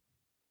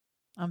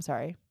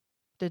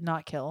 Did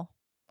not kill.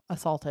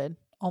 Assaulted.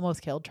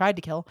 Almost killed. Tried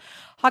to kill.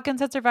 Hawkins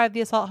had survived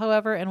the assault,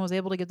 however, and was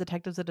able to give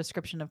detectives a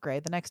description of Gray.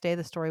 The next day,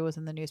 the story was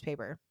in the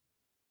newspaper.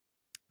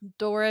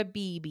 Dora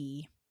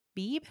Beebe.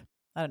 Beebe?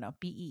 I don't know.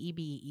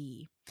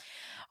 Beebe.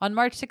 On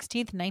March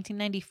 16th,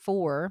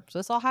 1994, so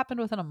this all happened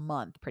within a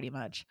month, pretty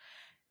much.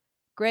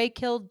 Gray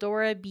killed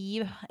Dora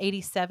Beebe,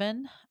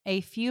 87.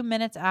 A few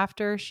minutes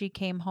after she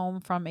came home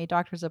from a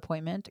doctor's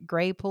appointment,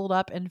 Gray pulled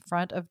up in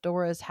front of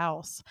Dora's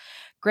house.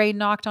 Gray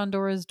knocked on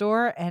Dora's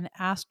door and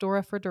asked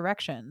Dora for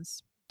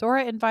directions.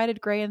 Dora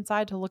invited Gray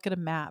inside to look at a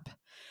map.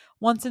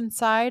 Once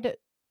inside,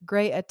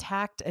 Gray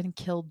attacked and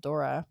killed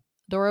Dora.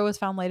 Dora was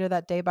found later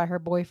that day by her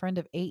boyfriend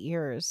of 8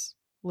 years,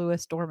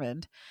 Louis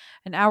Dormand.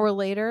 An hour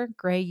later,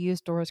 Gray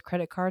used Dora's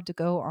credit card to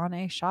go on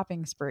a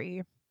shopping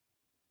spree.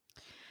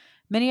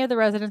 Many of the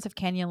residents of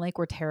Canyon Lake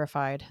were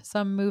terrified.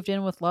 Some moved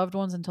in with loved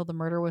ones until the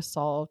murder was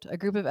solved. A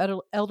group of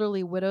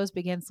elderly widows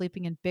began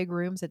sleeping in big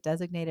rooms at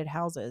designated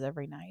houses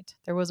every night.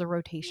 There was a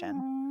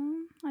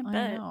rotation. I I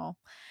bet. know.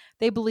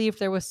 They believed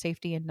there was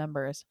safety in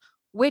numbers,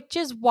 which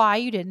is why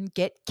you didn't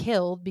get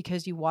killed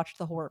because you watched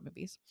the horror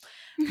movies.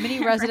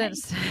 Many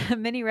residents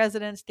many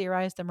residents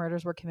theorized the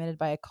murders were committed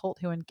by a cult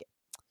who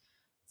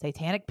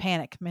Satanic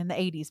Panic in the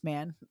 80s,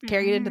 man.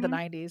 Carried into the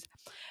 90s.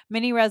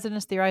 Many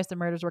residents theorized the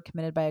murders were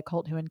committed by a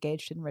cult who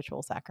engaged in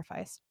ritual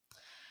sacrifice.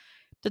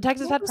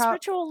 Detectives What had was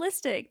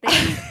ritualistic?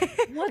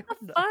 What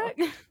the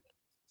fuck?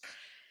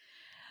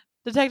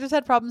 Detectives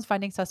had problems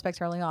finding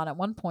suspects early on. At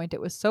one point, it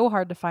was so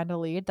hard to find a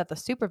lead that the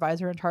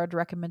supervisor in charge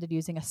recommended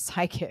using a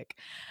psychic.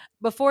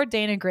 Before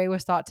Dana Gray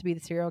was thought to be the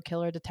serial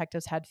killer,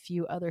 detectives had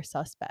few other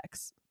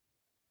suspects.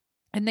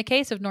 In the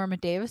case of Norma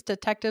Davis,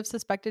 detectives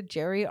suspected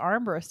Jerry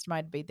Armbrust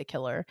might be the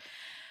killer.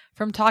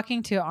 From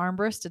talking to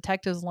Armbrust,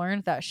 detectives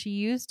learned that she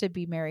used to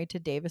be married to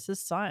Davis's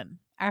son.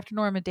 After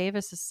Norma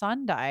Davis's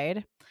son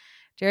died,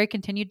 Jerry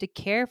continued to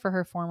care for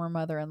her former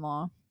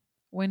mother-in-law.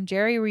 When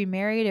Jerry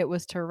remarried, it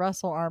was to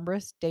Russell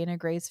Armbrust, Dana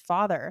Gray's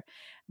father,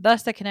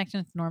 thus the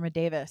connection to Norma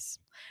Davis.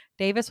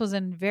 Davis was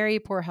in very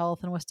poor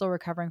health and was still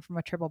recovering from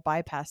a triple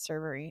bypass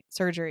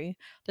surgery.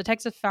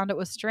 Detectives found it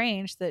was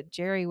strange that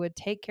Jerry would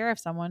take care of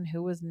someone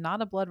who was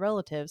not a blood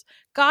relative.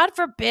 God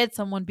forbid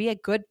someone be a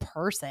good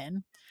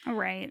person.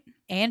 Right.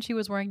 And she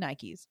was wearing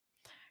Nikes.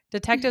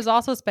 Detectives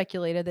also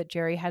speculated that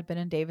Jerry had been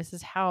in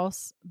Davis's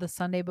house the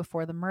Sunday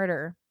before the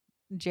murder.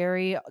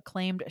 Jerry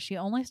claimed she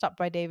only stopped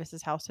by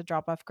Davis's house to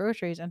drop off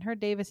groceries and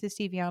heard Davis's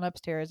TV on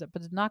upstairs,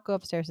 but did not go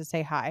upstairs to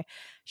say hi.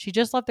 She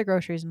just left the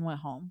groceries and went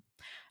home.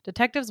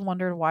 Detectives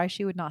wondered why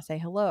she would not say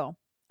hello.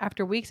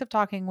 After weeks of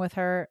talking with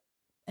her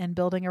and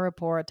building a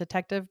rapport,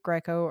 Detective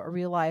Greco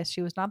realized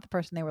she was not the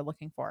person they were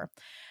looking for.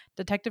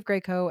 Detective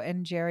Greco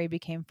and Jerry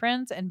became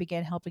friends and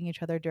began helping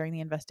each other during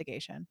the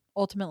investigation.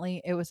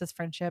 Ultimately, it was this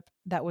friendship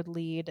that would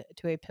lead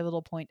to a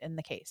pivotal point in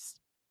the case.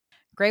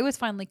 Gray was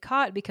finally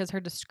caught because her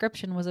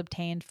description was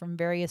obtained from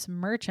various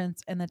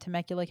merchants in the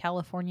Temecula,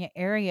 California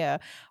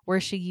area, where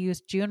she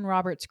used June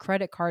Roberts'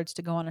 credit cards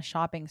to go on a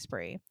shopping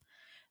spree.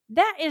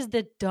 That is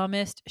the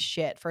dumbest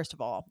shit, first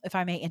of all, if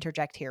I may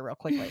interject here real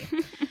quickly.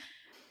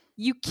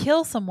 You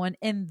kill someone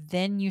and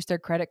then use their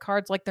credit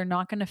cards like they're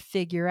not going to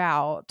figure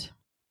out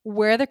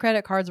where the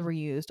credit cards were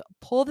used.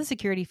 Pull the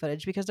security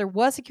footage, because there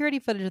was security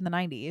footage in the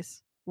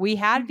 90s. We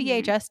had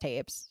VHS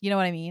tapes. You know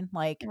what I mean?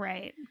 Like,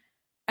 right.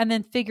 and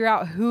then figure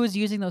out who's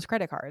using those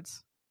credit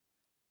cards.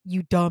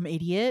 You dumb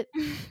idiot.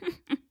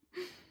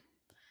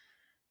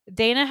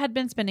 Dana had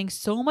been spending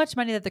so much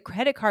money that the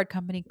credit card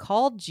company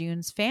called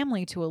June's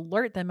family to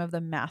alert them of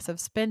the massive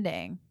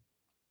spending.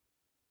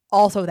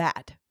 Also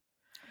that.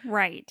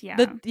 Right,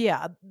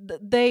 yeah.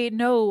 They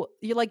know,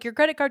 like, your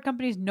credit card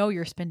companies know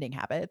your spending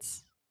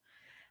habits.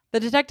 The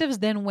detectives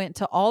then went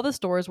to all the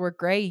stores where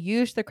Gray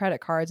used the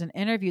credit cards and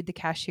interviewed the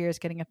cashiers,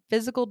 getting a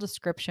physical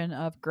description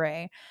of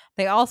Gray.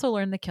 They also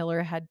learned the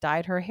killer had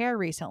dyed her hair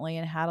recently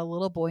and had a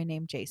little boy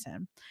named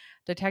Jason.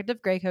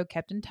 Detective Greco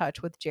kept in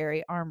touch with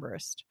Jerry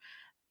Armbrust.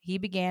 He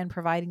began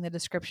providing the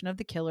description of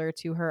the killer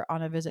to her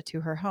on a visit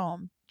to her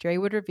home. Jerry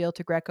would reveal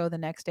to Greco the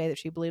next day that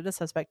she believed the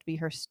suspect to be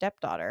her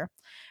stepdaughter.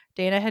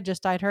 Dana had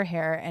just dyed her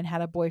hair and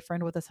had a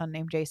boyfriend with a son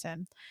named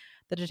Jason.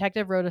 The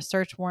detective wrote a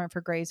search warrant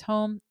for Gray's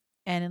home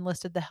and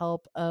enlisted the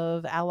help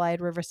of Allied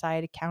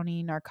Riverside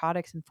County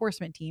Narcotics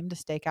Enforcement Team to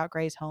stake out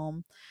Gray's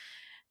home.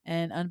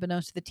 And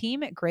unbeknownst to the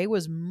team, Gray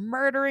was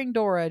murdering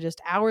Dora just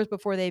hours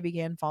before they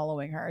began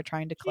following her,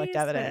 trying to collect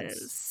evidence.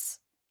 Jesus.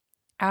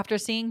 After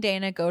seeing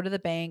Dana go to the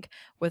bank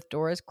with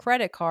Dora's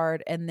credit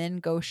card and then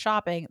go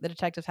shopping, the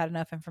detectives had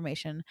enough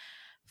information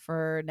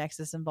for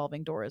nexus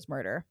involving Dora's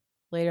murder.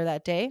 Later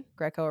that day,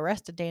 Greco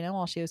arrested Dana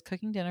while she was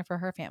cooking dinner for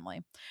her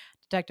family.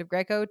 Detective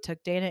Greco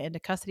took Dana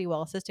into custody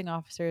while assisting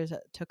officers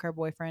took her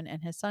boyfriend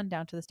and his son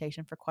down to the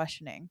station for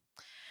questioning.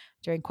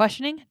 During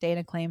questioning,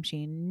 Dana claimed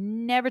she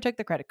never took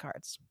the credit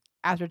cards.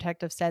 After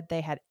detectives said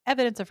they had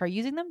evidence of her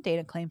using them,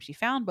 Dana claimed she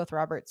found both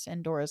Robert's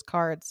and Dora's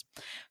cards.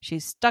 She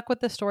stuck with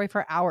the story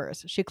for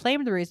hours. She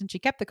claimed the reason she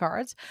kept the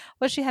cards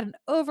was she had an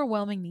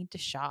overwhelming need to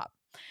shop.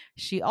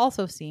 She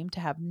also seemed to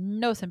have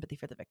no sympathy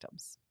for the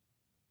victims.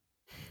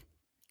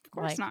 Of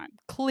course not.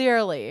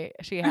 Clearly,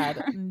 she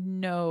had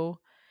no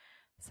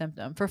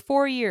symptom. For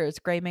 4 years,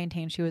 Gray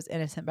maintained she was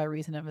innocent by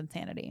reason of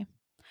insanity.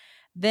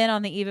 Then,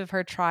 on the eve of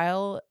her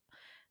trial,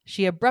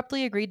 she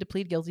abruptly agreed to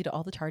plead guilty to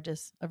all the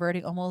charges,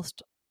 averting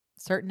almost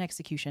certain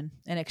execution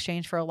in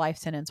exchange for a life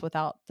sentence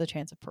without the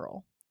chance of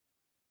parole.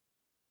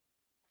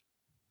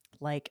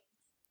 Like,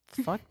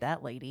 fuck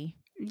that lady.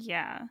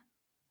 Yeah.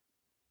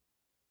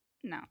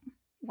 No.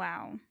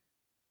 Wow.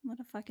 What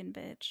a fucking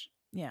bitch.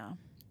 Yeah.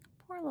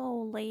 Poor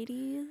little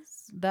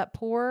ladies. That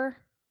poor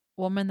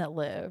woman that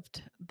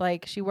lived.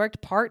 Like, she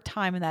worked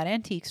part-time in that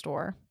antique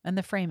store and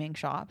the framing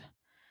shop.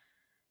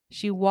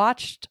 She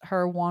watched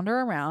her wander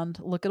around,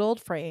 look at old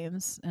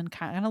frames, and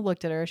kind of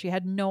looked at her. She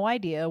had no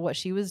idea what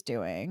she was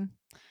doing.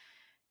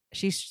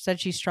 She said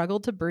she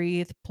struggled to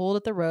breathe, pulled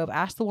at the rope,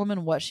 asked the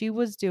woman what she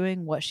was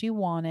doing, what she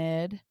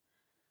wanted.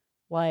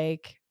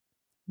 Like,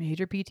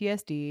 major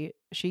PTSD.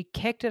 She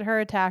kicked at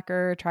her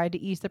attacker, tried to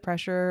ease the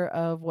pressure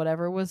of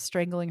whatever was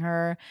strangling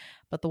her,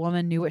 but the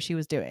woman knew what she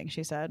was doing,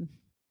 she said.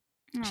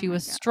 She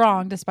was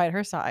strong despite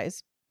her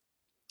size.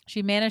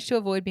 She managed to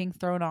avoid being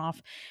thrown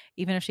off,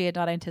 even if she had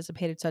not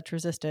anticipated such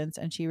resistance,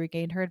 and she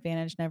regained her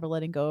advantage, never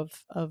letting go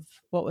of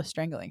what was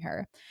strangling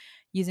her.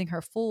 Using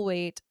her full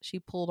weight, she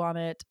pulled on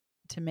it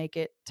to make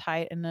it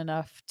tight and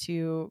enough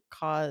to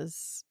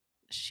cause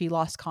she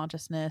lost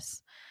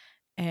consciousness,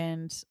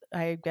 and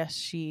I guess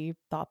she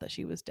thought that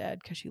she was dead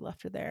because she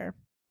left her there.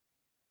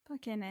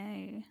 Fucking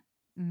A.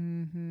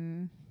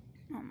 Mm-hmm.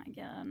 Oh my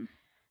god.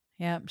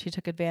 Yep, she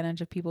took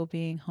advantage of people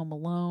being home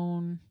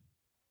alone,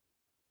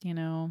 you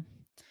know.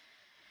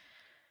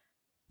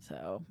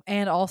 So,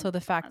 and also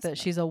the fact that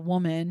she's a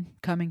woman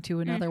coming to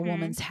another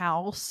woman's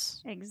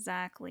house.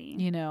 Exactly.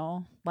 You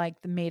know, like,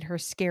 made her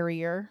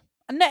scarier.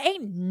 No,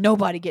 ain't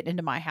nobody getting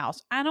into my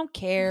house. I don't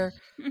care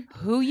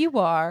who you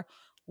are,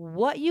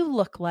 what you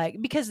look like.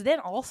 Because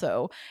then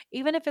also,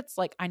 even if it's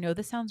like, I know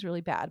this sounds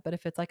really bad, but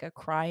if it's like a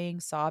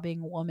crying,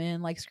 sobbing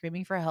woman, like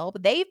screaming for help,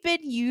 they've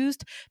been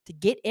used to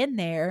get in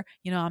there.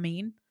 You know what I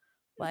mean?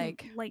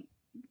 Like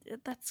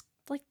that's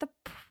like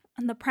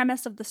the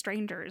premise of The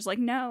Strangers. Like,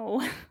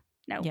 no.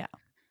 No. Yeah.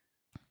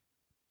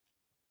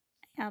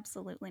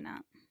 Absolutely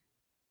not.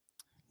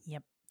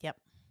 Yep.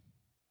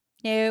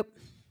 Nope.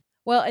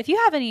 Well, if you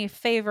have any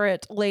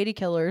favorite lady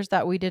killers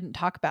that we didn't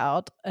talk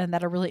about and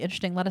that are really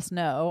interesting, let us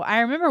know.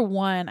 I remember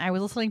one, I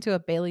was listening to a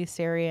Bailey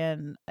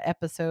Sarian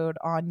episode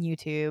on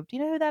YouTube. Do you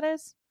know who that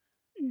is?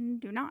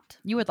 Do not.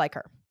 You would like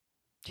her.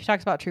 She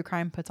talks about true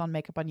crime, puts on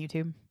makeup on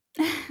YouTube.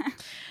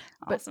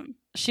 Awesome.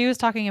 But she was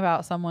talking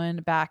about someone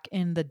back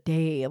in the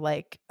day,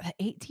 like the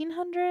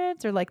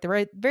 1800s or like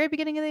the very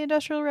beginning of the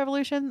Industrial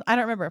Revolution. I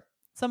don't remember.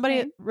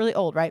 Somebody really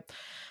old, right?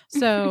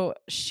 So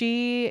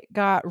she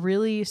got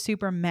really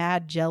super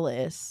mad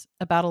jealous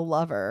about a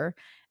lover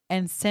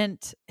and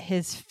sent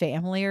his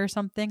family or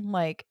something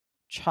like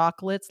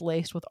chocolates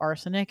laced with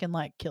arsenic and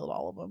like killed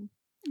all of them.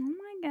 Oh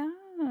my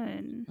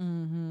god.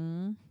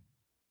 Mm-hmm.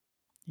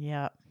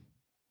 Yeah.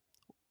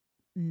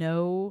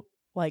 No,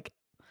 like,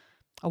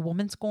 a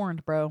woman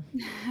scorned, bro.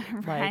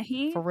 Right?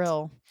 Like, for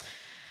real.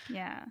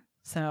 Yeah.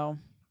 So,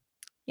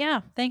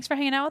 yeah. Thanks for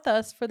hanging out with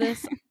us for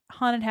this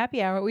haunted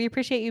happy hour. We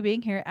appreciate you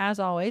being here as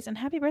always. And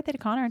happy birthday to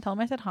Connor and tell him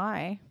I said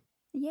hi.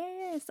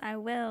 Yes, I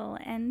will.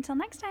 Until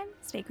next time,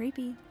 stay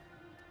creepy.